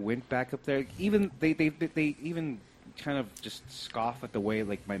that if I went back up there, even they even kind of just scoff at the way,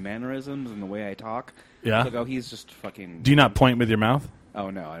 like, my mannerisms and the way I talk. Yeah. Like, oh, he's just fucking... Do you not point with your mouth? Oh,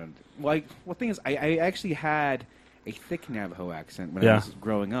 no, I don't. Well, the thing is, I actually had a thick Navajo accent when I was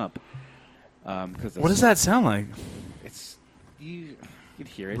growing up. What does that sound like? It's... You'd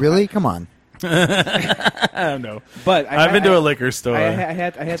hear it. Really? Come on. No. But I've been to a liquor store. I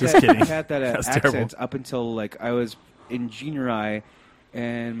had Just kidding. I had that accent terrible. up until, like, I was in junior high,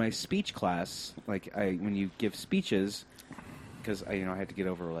 and my speech class, like, when you give speeches, because I had to get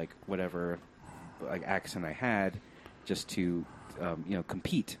over, like, whatever, like, accent I had, just to,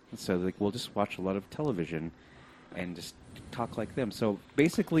 compete. So, like, we'll just watch a lot of television and just talk like them. So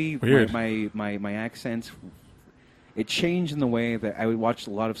basically, my accent, it changed in the way that I would watch a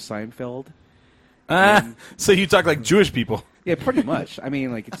lot of Seinfeld. So you talk like Jewish people. Yeah, pretty much. I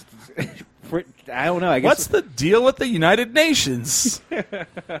mean, like, it's I don't know. I guess what's the deal with the United Nations?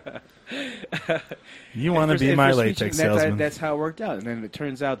 You want to be my latex salesman. That's how it worked out. And then it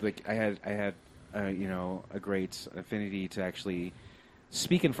turns out, like, I had a great affinity to actually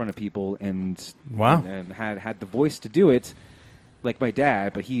speak in front of people, and had the voice to do it, like my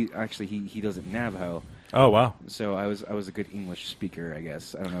dad. But he doesn't Navajo. Oh, wow. So I was a good English speaker, I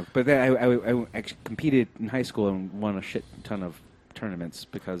guess. I don't know. But then I actually competed in high school and won a shit ton of tournaments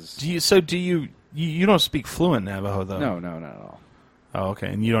because... You don't speak fluent Navajo, though? No, not at all. Oh, okay.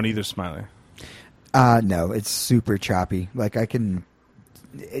 And you don't either, Smiley? No, it's super choppy. Like, I can...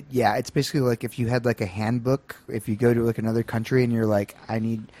 it's basically like if you had like a handbook, if you go to like another country and you're like,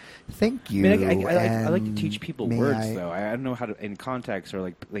 thank you. I like to teach people words, though. I don't know how to, in context, or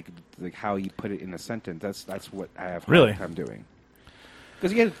like how you put it in a sentence. That's what I have a hard time doing.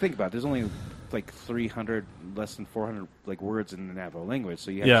 Because you got to think about it. There's only like 300, less than 400 like words in the Navajo language,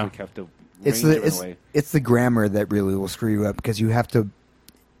 so you actually have to range it in a way. It's the grammar that really will screw you up, because you have to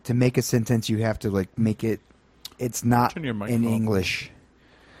make a sentence, you have to like make it. It's not in English.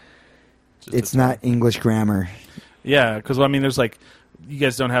 It's not English grammar. Yeah, because there's like, you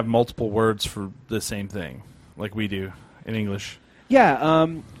guys don't have multiple words for the same thing like we do in English. Yeah,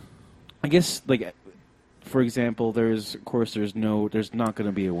 I guess, like, for example, there's not going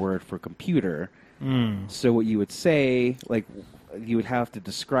to be a word for computer. So what you would say, like, you would have to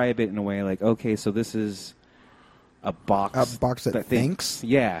describe it in a way like, okay, so this is a box. A box that thinks?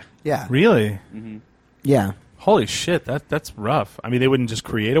 Yeah. Yeah. Really? Mm-hmm. Yeah. Holy shit, that's rough. I mean, they wouldn't just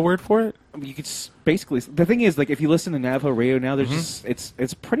create a word for it? You could basically... The thing is, like, if you listen to Navajo radio now, there's just...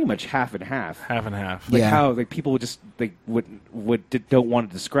 It's pretty much half and half. Half and half. Like how like people would just... They don't want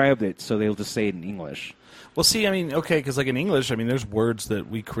to describe it, so they'll just say it in English. Well, see, I mean, okay, because like in English, there's words that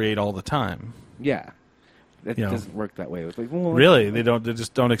we create all the time. Yeah. It doesn't work that way. It's like, really? They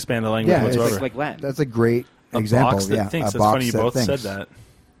just don't expand the language whatsoever. Like Latin. That's a great example. Box that thinks. That's funny you both said that.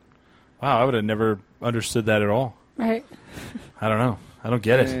 Wow, I would have never understood that at all. Right. I don't know. I don't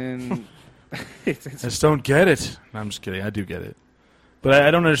get it. I just don't get it. No, I'm just kidding. I do get it. But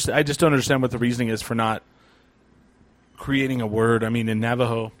I don't understand. I just don't understand what the reasoning is for not creating a word. I mean, in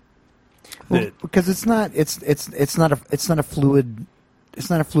Navajo, because it's not a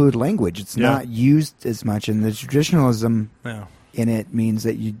fluid language. It's not used as much, and the traditionalism in it means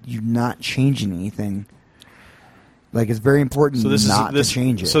that you're not changing anything. Like, it's very important to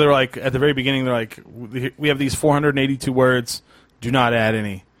change it. So they're like, at the very beginning, they're like, we have these 482 words. Do not add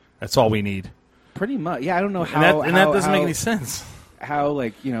any. That's all we need. Pretty much. Yeah, I don't know how. And that doesn't make any sense. How,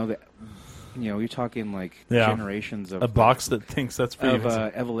 like, you're talking like generations of a box that thinks that's pretty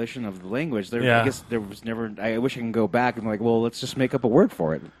evolution of the language. I guess there was never. I wish I can go back and like, well, let's just make up a word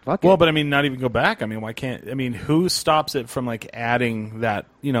for it. Fuck well, it. But I mean, not even go back. I mean, why can't? I mean, who stops it from like adding that?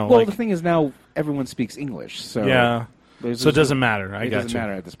 Well, like, the thing is now everyone speaks English, so so it doesn't matter. It doesn't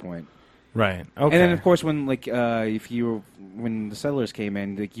matter at this point. Right. Okay. And then, of course, when when the settlers came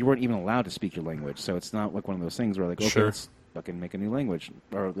in, like, you weren't even allowed to speak your language. So it's not like one of those things where like, okay, let's fucking make a new language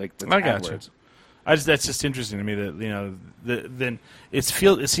or like. I got you. That's just interesting to me that then it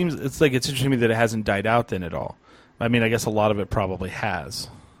seems it's interesting to me that it hasn't died out then at all. I mean, I guess a lot of it probably has.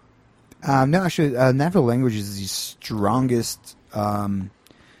 No, actually, Navajo language is the strongest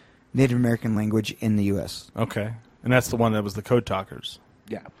Native American language in the U.S. Okay, and that's the one that was the Code Talkers.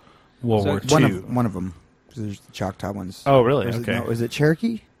 Yeah. World War II. One of them. There's the Choctaw ones. Oh, really? Okay. Is it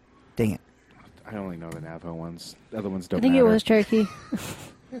Cherokee? Dang it. I only know the Navajo ones. The other ones don't I think matter. it was Cherokee.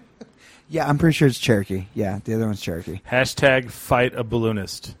 Yeah, I'm pretty sure it's Cherokee. Yeah, the other one's Cherokee. # fight a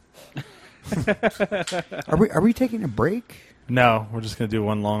balloonist. Are we taking a break? No, we're just going to do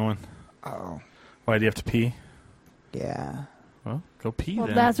one long one. Oh. Why, do you have to pee? Yeah. Well, go pee Well,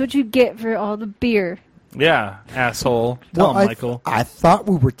 then. that's what you get for all the beer. Yeah, asshole. Tell him, Michael. I thought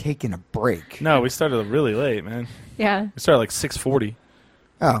we were taking a break. No, we started really late, man. Yeah. We started like 6:40.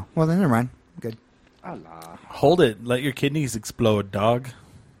 Oh, well, then never mind. Good. Allah. Hold it. Let your kidneys explode, dog.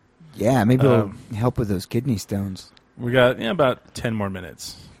 Yeah, maybe it'll help with those kidney stones. We got about 10 more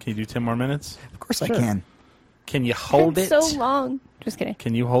minutes. Can you do 10 more minutes? Of course I can. Can you hold it? So long. Just kidding.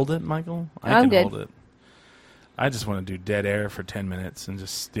 Can you hold it, Michael? I'm good. Hold it. I just want to do dead air for 10 minutes and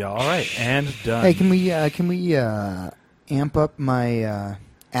just all right, and done. Hey, can we amp up my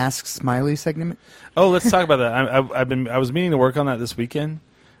Ask Smiley segment? Oh, let's talk about that. I was meaning to work on that this weekend,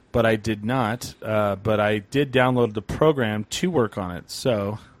 but I did not. But I did download the program to work on it,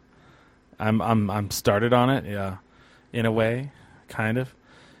 so I'm started on it. Yeah, in a way, kind of.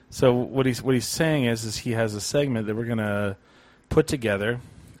 So what he's saying is he has a segment that we're gonna put together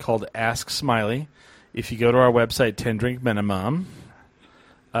called Ask Smiley. If you go to our website, 10 Drink Minimum,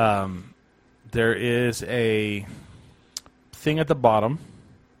 there is a thing at the bottom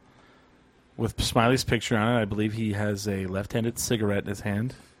with Smiley's picture on it. I believe he has a left-handed cigarette in his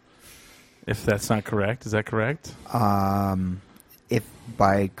hand. If that's not correct, is that correct? If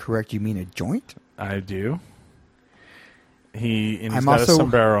by correct you mean a joint? I do. He's got a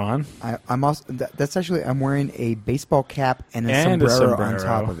sombrero on. I'm also that's actually I'm wearing a baseball cap and a sombrero on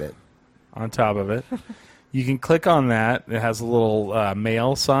top of it. On top of it. You can click on that. It has a little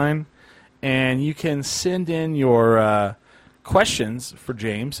mail sign. And you can send in your questions for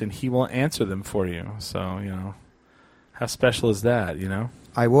James, and he will answer them for you. So, how special is that,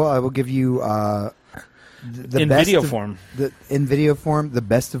 I will give you in video form. In video form, the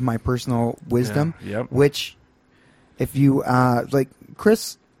best of my personal wisdom. Yeah, yep. Which, if you, like,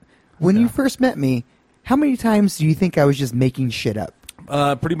 Chris, when you first met me, how many times do you think I was just making shit up?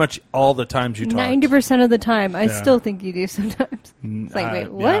 Pretty much all the times you talk. 90% of the time. I still think you do sometimes. It's like,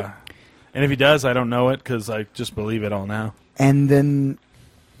 wait, what? Yeah. And if he does, I don't know it because I just believe it all now. And then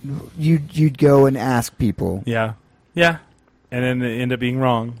you'd go and ask people. Yeah. Yeah. And then it end up being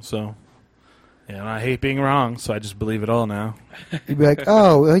wrong. So, and I hate being wrong, so I just believe it all now. You'd be like,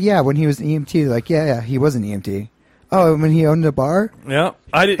 oh, well, yeah, when he was an EMT. They're like, yeah, he was an EMT. Oh, when he owned a bar? Yeah.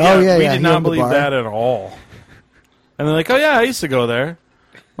 We did not believe that at all. And they're like, oh, yeah, I used to go there.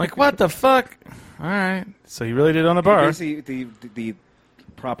 I'm like, what the fuck? All right. So he really did own a bar. Basically, the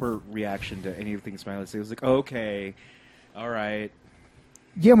proper reaction to anything Smiley said was like, okay, all right.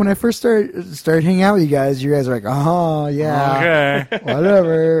 Yeah, when I first started hanging out with you guys are like, oh, yeah. Okay.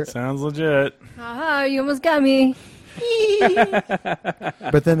 Whatever. Sounds legit. Aha, you almost got me.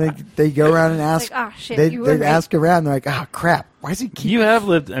 But then they go around and ask. Like, oh, shit, they ask around. They're like, oh, crap. Why is he keep... You have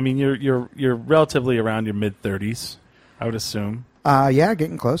lived, I mean, you're relatively around your mid-30s, I would assume. Yeah,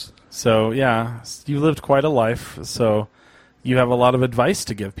 getting close. So, yeah, you lived quite a life, so you have a lot of advice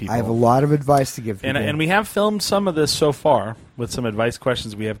to give people. I have a lot of advice to give people. And we have filmed some of this so far with some advice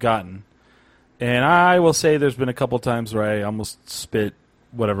questions we have gotten. And I will say there's been a couple times where I almost spit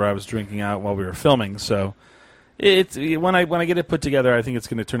whatever I was drinking out while we were filming. So when I get it put together, I think it's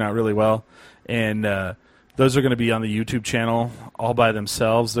going to turn out really well. And those are going to be on the YouTube channel all by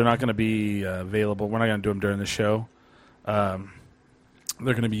themselves. They're not going to be available. We're not going to do them during the show. They're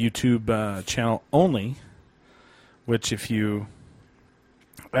going to be YouTube channel only, which if you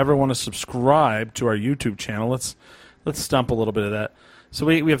ever want to subscribe to our YouTube channel, let's stump a little bit of that. So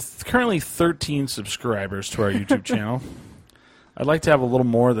we have currently 13 subscribers to our YouTube channel. I'd like to have a little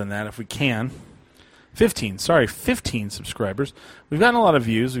more than that if we can. 15 subscribers. We've gotten a lot of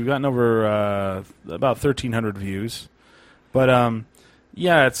views. We've gotten over about 1,300 views. But,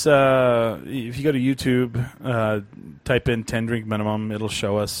 yeah, it's if you go to YouTube, type in 10 Drink Minimum, it'll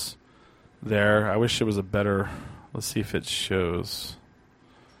show us there. I wish it was a better... Let's see if it shows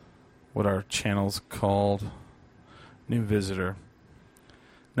what our channel's called. New visitor.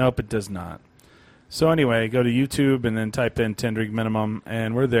 Nope, it does not. So anyway, go to YouTube and then type in 10 Drink Minimum,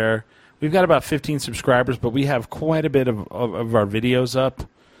 and we're there. We've got about 15 subscribers, but we have quite a bit of our videos up.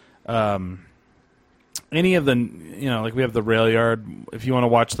 Any of the, like we have the Railyard. If you want to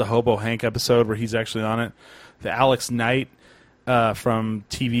watch the Hobo Hank episode where he's actually on it, the Alex Knight from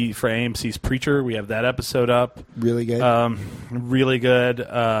TV for AMC's Preacher, we have that episode up. Really good. Really good.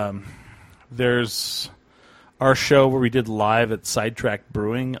 There's our show where we did live at Sidetrack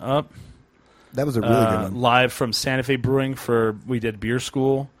Brewing up. That was a really good one. Live from Santa Fe Brewing we did Beer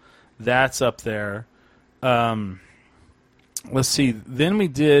School. That's up there. Let's see. Then we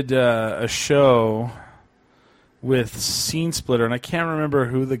did a show with Scene Splitter, and I can't remember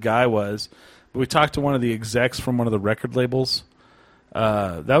who the guy was, but we talked to one of the execs from one of the record labels.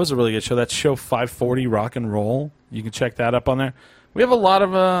 That was a really good show. That's show 540 Rock and Roll. You can check that up on there. We have a lot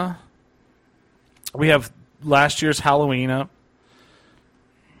of... we have last year's Halloween up.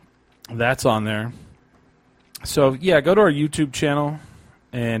 That's on there. So, yeah, go to our YouTube channel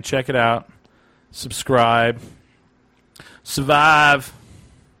and check it out. Subscribe. Survive.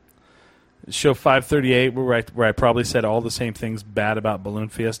 Show 538, where I probably said all the same things bad about Balloon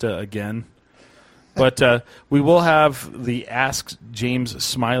Fiesta again. But we will have the Ask James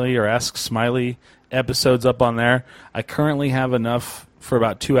Smiley or Ask Smiley episodes up on there. I currently have enough for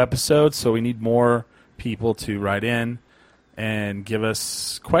about 2 episodes, so we need more people to write in and give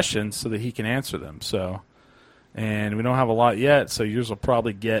us questions so that he can answer them. So, and we don't have a lot yet, so yours will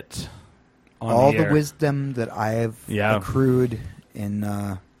probably get on all the the air. Wisdom that I have accrued in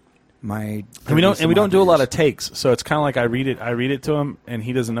my. And we don't do a lot of takes, so it's kind of like I read it to him, and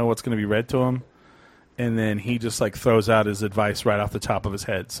he doesn't know what's going to be read to him, and then he just like throws out his advice right off the top of his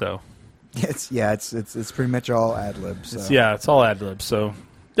head. So, it's pretty much all ad lib. So. It's all ad lib. So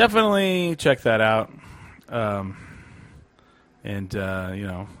definitely check that out. And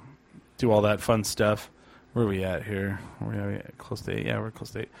do all that fun stuff. Where are we at here? Are we close to 8? Yeah, we're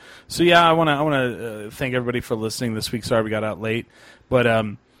close to 8. So yeah, I want to thank everybody for listening this week. Sorry we got out late, but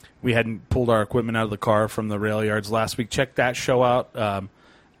we hadn't pulled our equipment out of the car from the Railyards last week. Check that show out.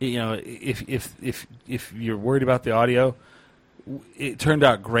 If you're worried about the audio, it turned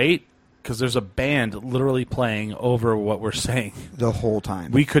out great because there's a band literally playing over what we're saying the whole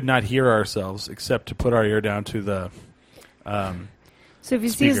time. We could not hear ourselves except to put our ear down to the. So if you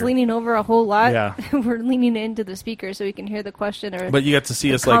speaker. see us leaning over a whole lot, we're leaning into the speaker so we can hear the question or. But you get to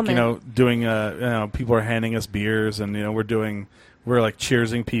see us comment. doing people are handing us beers and we're like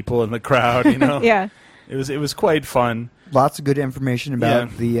cheersing people in the crowd. Yeah. It was quite fun. Lots of good information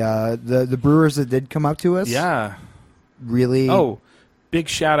about the brewers that did come up to us. Yeah. Really. Oh, big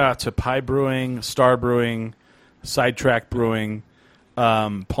shout out to Pie Brewing, Star Brewing, Sidetrack Brewing,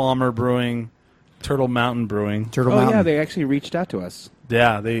 Palmer Brewing. Turtle Mountain Brewing. Mountain. Yeah, they actually reached out to us.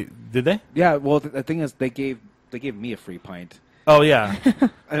 Yeah, did they? Yeah, well, the thing is, they gave me a free pint. Oh yeah,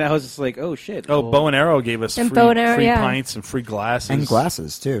 and I was just like, oh shit. Oh, Bow and Arrow gave us free pints and free glasses and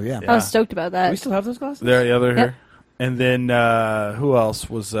glasses too. Yeah, I was stoked about that. Do we still have those glasses? They're here. And then who else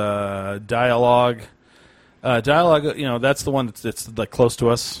was Dialogue? Dialogue, that's the one that's like close to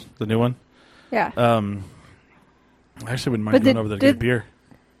us, the new one. Yeah. I actually wouldn't mind going over there to get a beer.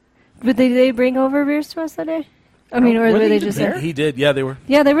 But did they bring over beers to us that day? I mean, or were they just there? He did. Yeah, they were.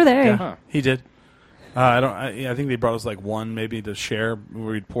 Yeah, they were there. Yeah, huh. He did. I think they brought us like one maybe to share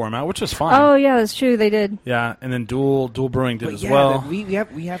where we'd pour them out, which was fine. Oh yeah, that's true. They did. Yeah, and then Dual Brewing did as well. We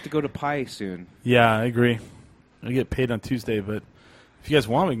have to go to Pie soon. Yeah, I agree. We get paid on Tuesday, but if you guys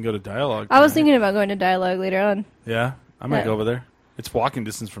want, we can go to Dialogue. I was thinking about going to Dialogue later on. Yeah, I might go over there. It's walking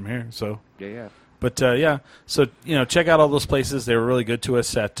distance from here, so. Yeah. But, so, check out all those places. They were really good to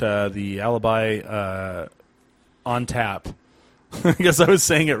us at the Alibi on Tap I guess I was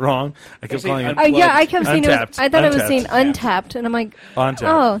saying it wrong. I kept calling it I kept saying Untapped. I thought I was saying Untapped, and I'm like, On-Tap.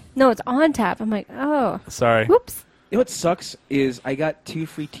 oh, no, it's On Tap. I'm like, oh. Sorry. Whoops. You know what sucks is I got 2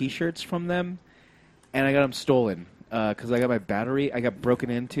 free T-shirts from them, and I got them stolen because I got my battery. I got broken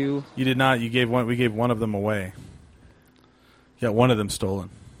into. You did not. You gave one. We gave one of them away. You got one of them stolen.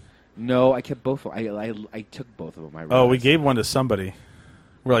 No, I kept both of them. I took both of them. We gave one to somebody.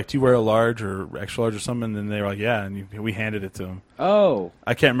 We're like, do you wear a large or extra large or something? And then they were like, yeah, and we handed it to them. Oh.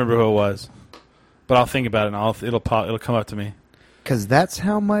 I can't remember who it was, but I'll think about it, and it'll come up to me. Because that's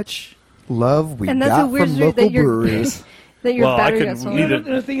how much love we and that's got a weird from local that breweries. that your battery got stolen.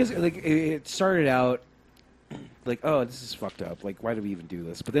 The thing is, like, it started out like, oh, this is fucked up. Like, why do we even do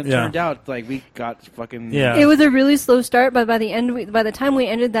this? But then it turned out, like, we got fucking... Yeah. It was a really slow start, but by the time we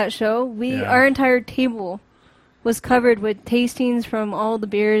ended that show, our entire table was covered with tastings from all the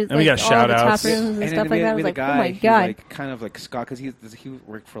beers, and we got shout outs and stuff like that. I was like, oh my god! Like, kind of like Scott, because he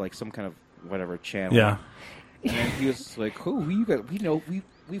worked for like some kind of whatever channel. Yeah. And he was like, "Who you got?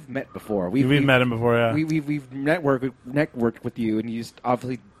 We've met before. We've met him before. Yeah. We've networked with you, and you just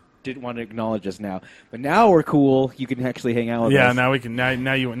obviously didn't want to acknowledge us now. But now we're cool. You can actually hang out with us. Yeah. Now we can. Now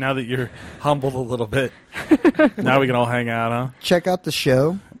that you're humbled a little bit, now we can all hang out, huh? Check out the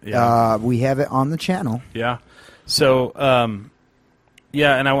show. Yeah. We have it on the channel. Yeah. So, and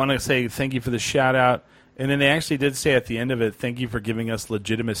I want to say thank you for the shout-out. And then they actually did say at the end of it, thank you for giving us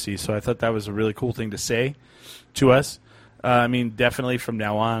legitimacy. So I thought that was a really cool thing to say to us. I mean, definitely from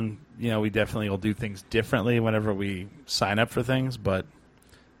now on, we definitely will do things differently whenever we sign up for things. But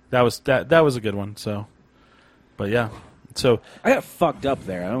that was a good one. So, but yeah. So I got fucked up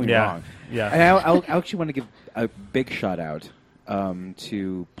there. I don't get me wrong. Yeah. And I actually want to give a big shout-out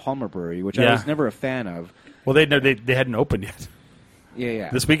to Palmer Brewery, which I was never a fan of. Well, they hadn't opened yet. Yeah.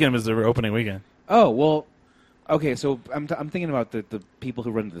 This weekend was their opening weekend. Oh, well, okay, so I'm thinking about the people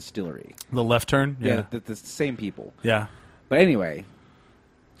who run the distillery. The Left Turn? Yeah, the same people. Yeah. But anyway,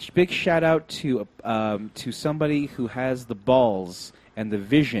 big shout out to somebody who has the balls and the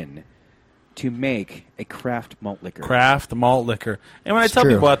vision to make a craft malt liquor. Craft malt liquor. And when I tell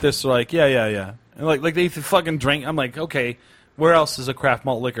people about this, they're like, yeah. And like they fucking drink. I'm like, okay, where else is a craft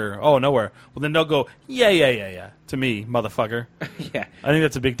malt liquor? Oh, nowhere. Well, then they'll go, yeah. To me, motherfucker. Yeah. I think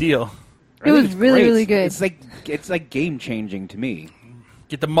that's a big deal. It was really, really good. It's like game changing to me.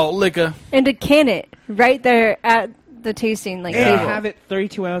 Get the malt liquor. And to can it right there at the tasting and table. have it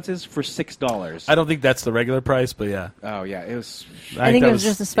 32 ounces for $6. I don't think that's the regular price, but yeah. Oh yeah, it was. I think it was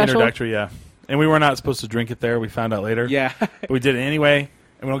just a special introductory. Yeah, and we were not supposed to drink it there. We found out later. Yeah, but we did it anyway,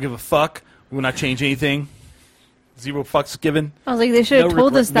 and we don't give a fuck. We will not change anything. Zero fucks given. I was like, they should have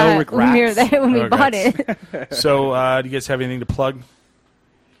told us that when we were there when we bought it. So, do you guys have anything to plug?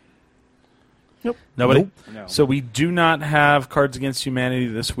 Nope. Nobody? Nope. No. So we do not have Cards Against Humanity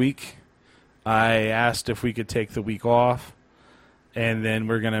this week. I asked if we could take the week off, and then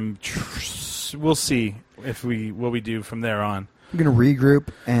we're going to we'll see what we do from there on. We're going to regroup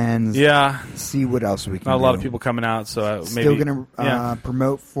and see what else we can Not do. a lot of people coming out, so Still maybe... going to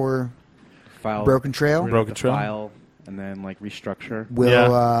promote for file, Broken Trail. Broken Trail. File, and then restructure.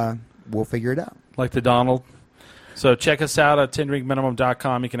 We'll figure it out. Like the Donald. So check us out at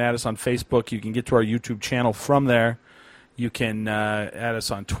tendrinkminimum.com. You can add us on Facebook. You can get to our YouTube channel from there. You can add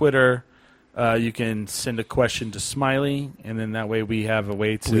us on Twitter. You can send a question to Smiley, and then that way we have a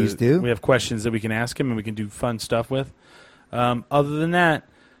way to... Please do. We have questions that we can ask him, and we can do fun stuff with. Other than that,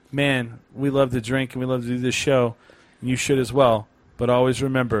 man, we love to drink, and we love to do this show. You should as well. But always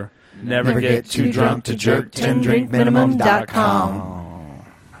remember, never get too drunk to jerk. tendrinkminimum.com.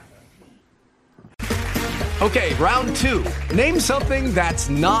 Okay, round two. Name something that's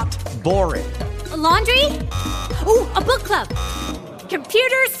not boring. A laundry? Ooh, a book club.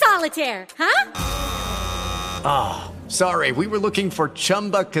 Computer solitaire, huh? Ah, oh, sorry, we were looking for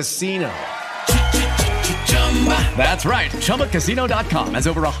Chumba Casino. That's right, ChumbaCasino.com has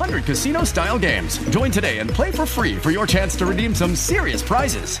over 100 casino-style games. Join today and play for free for your chance to redeem some serious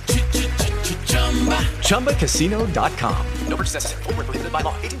prizes. ChumbaCasino.com. No purchase necessary. Void where prohibited by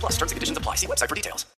law. 18+ terms and conditions apply. See website for details.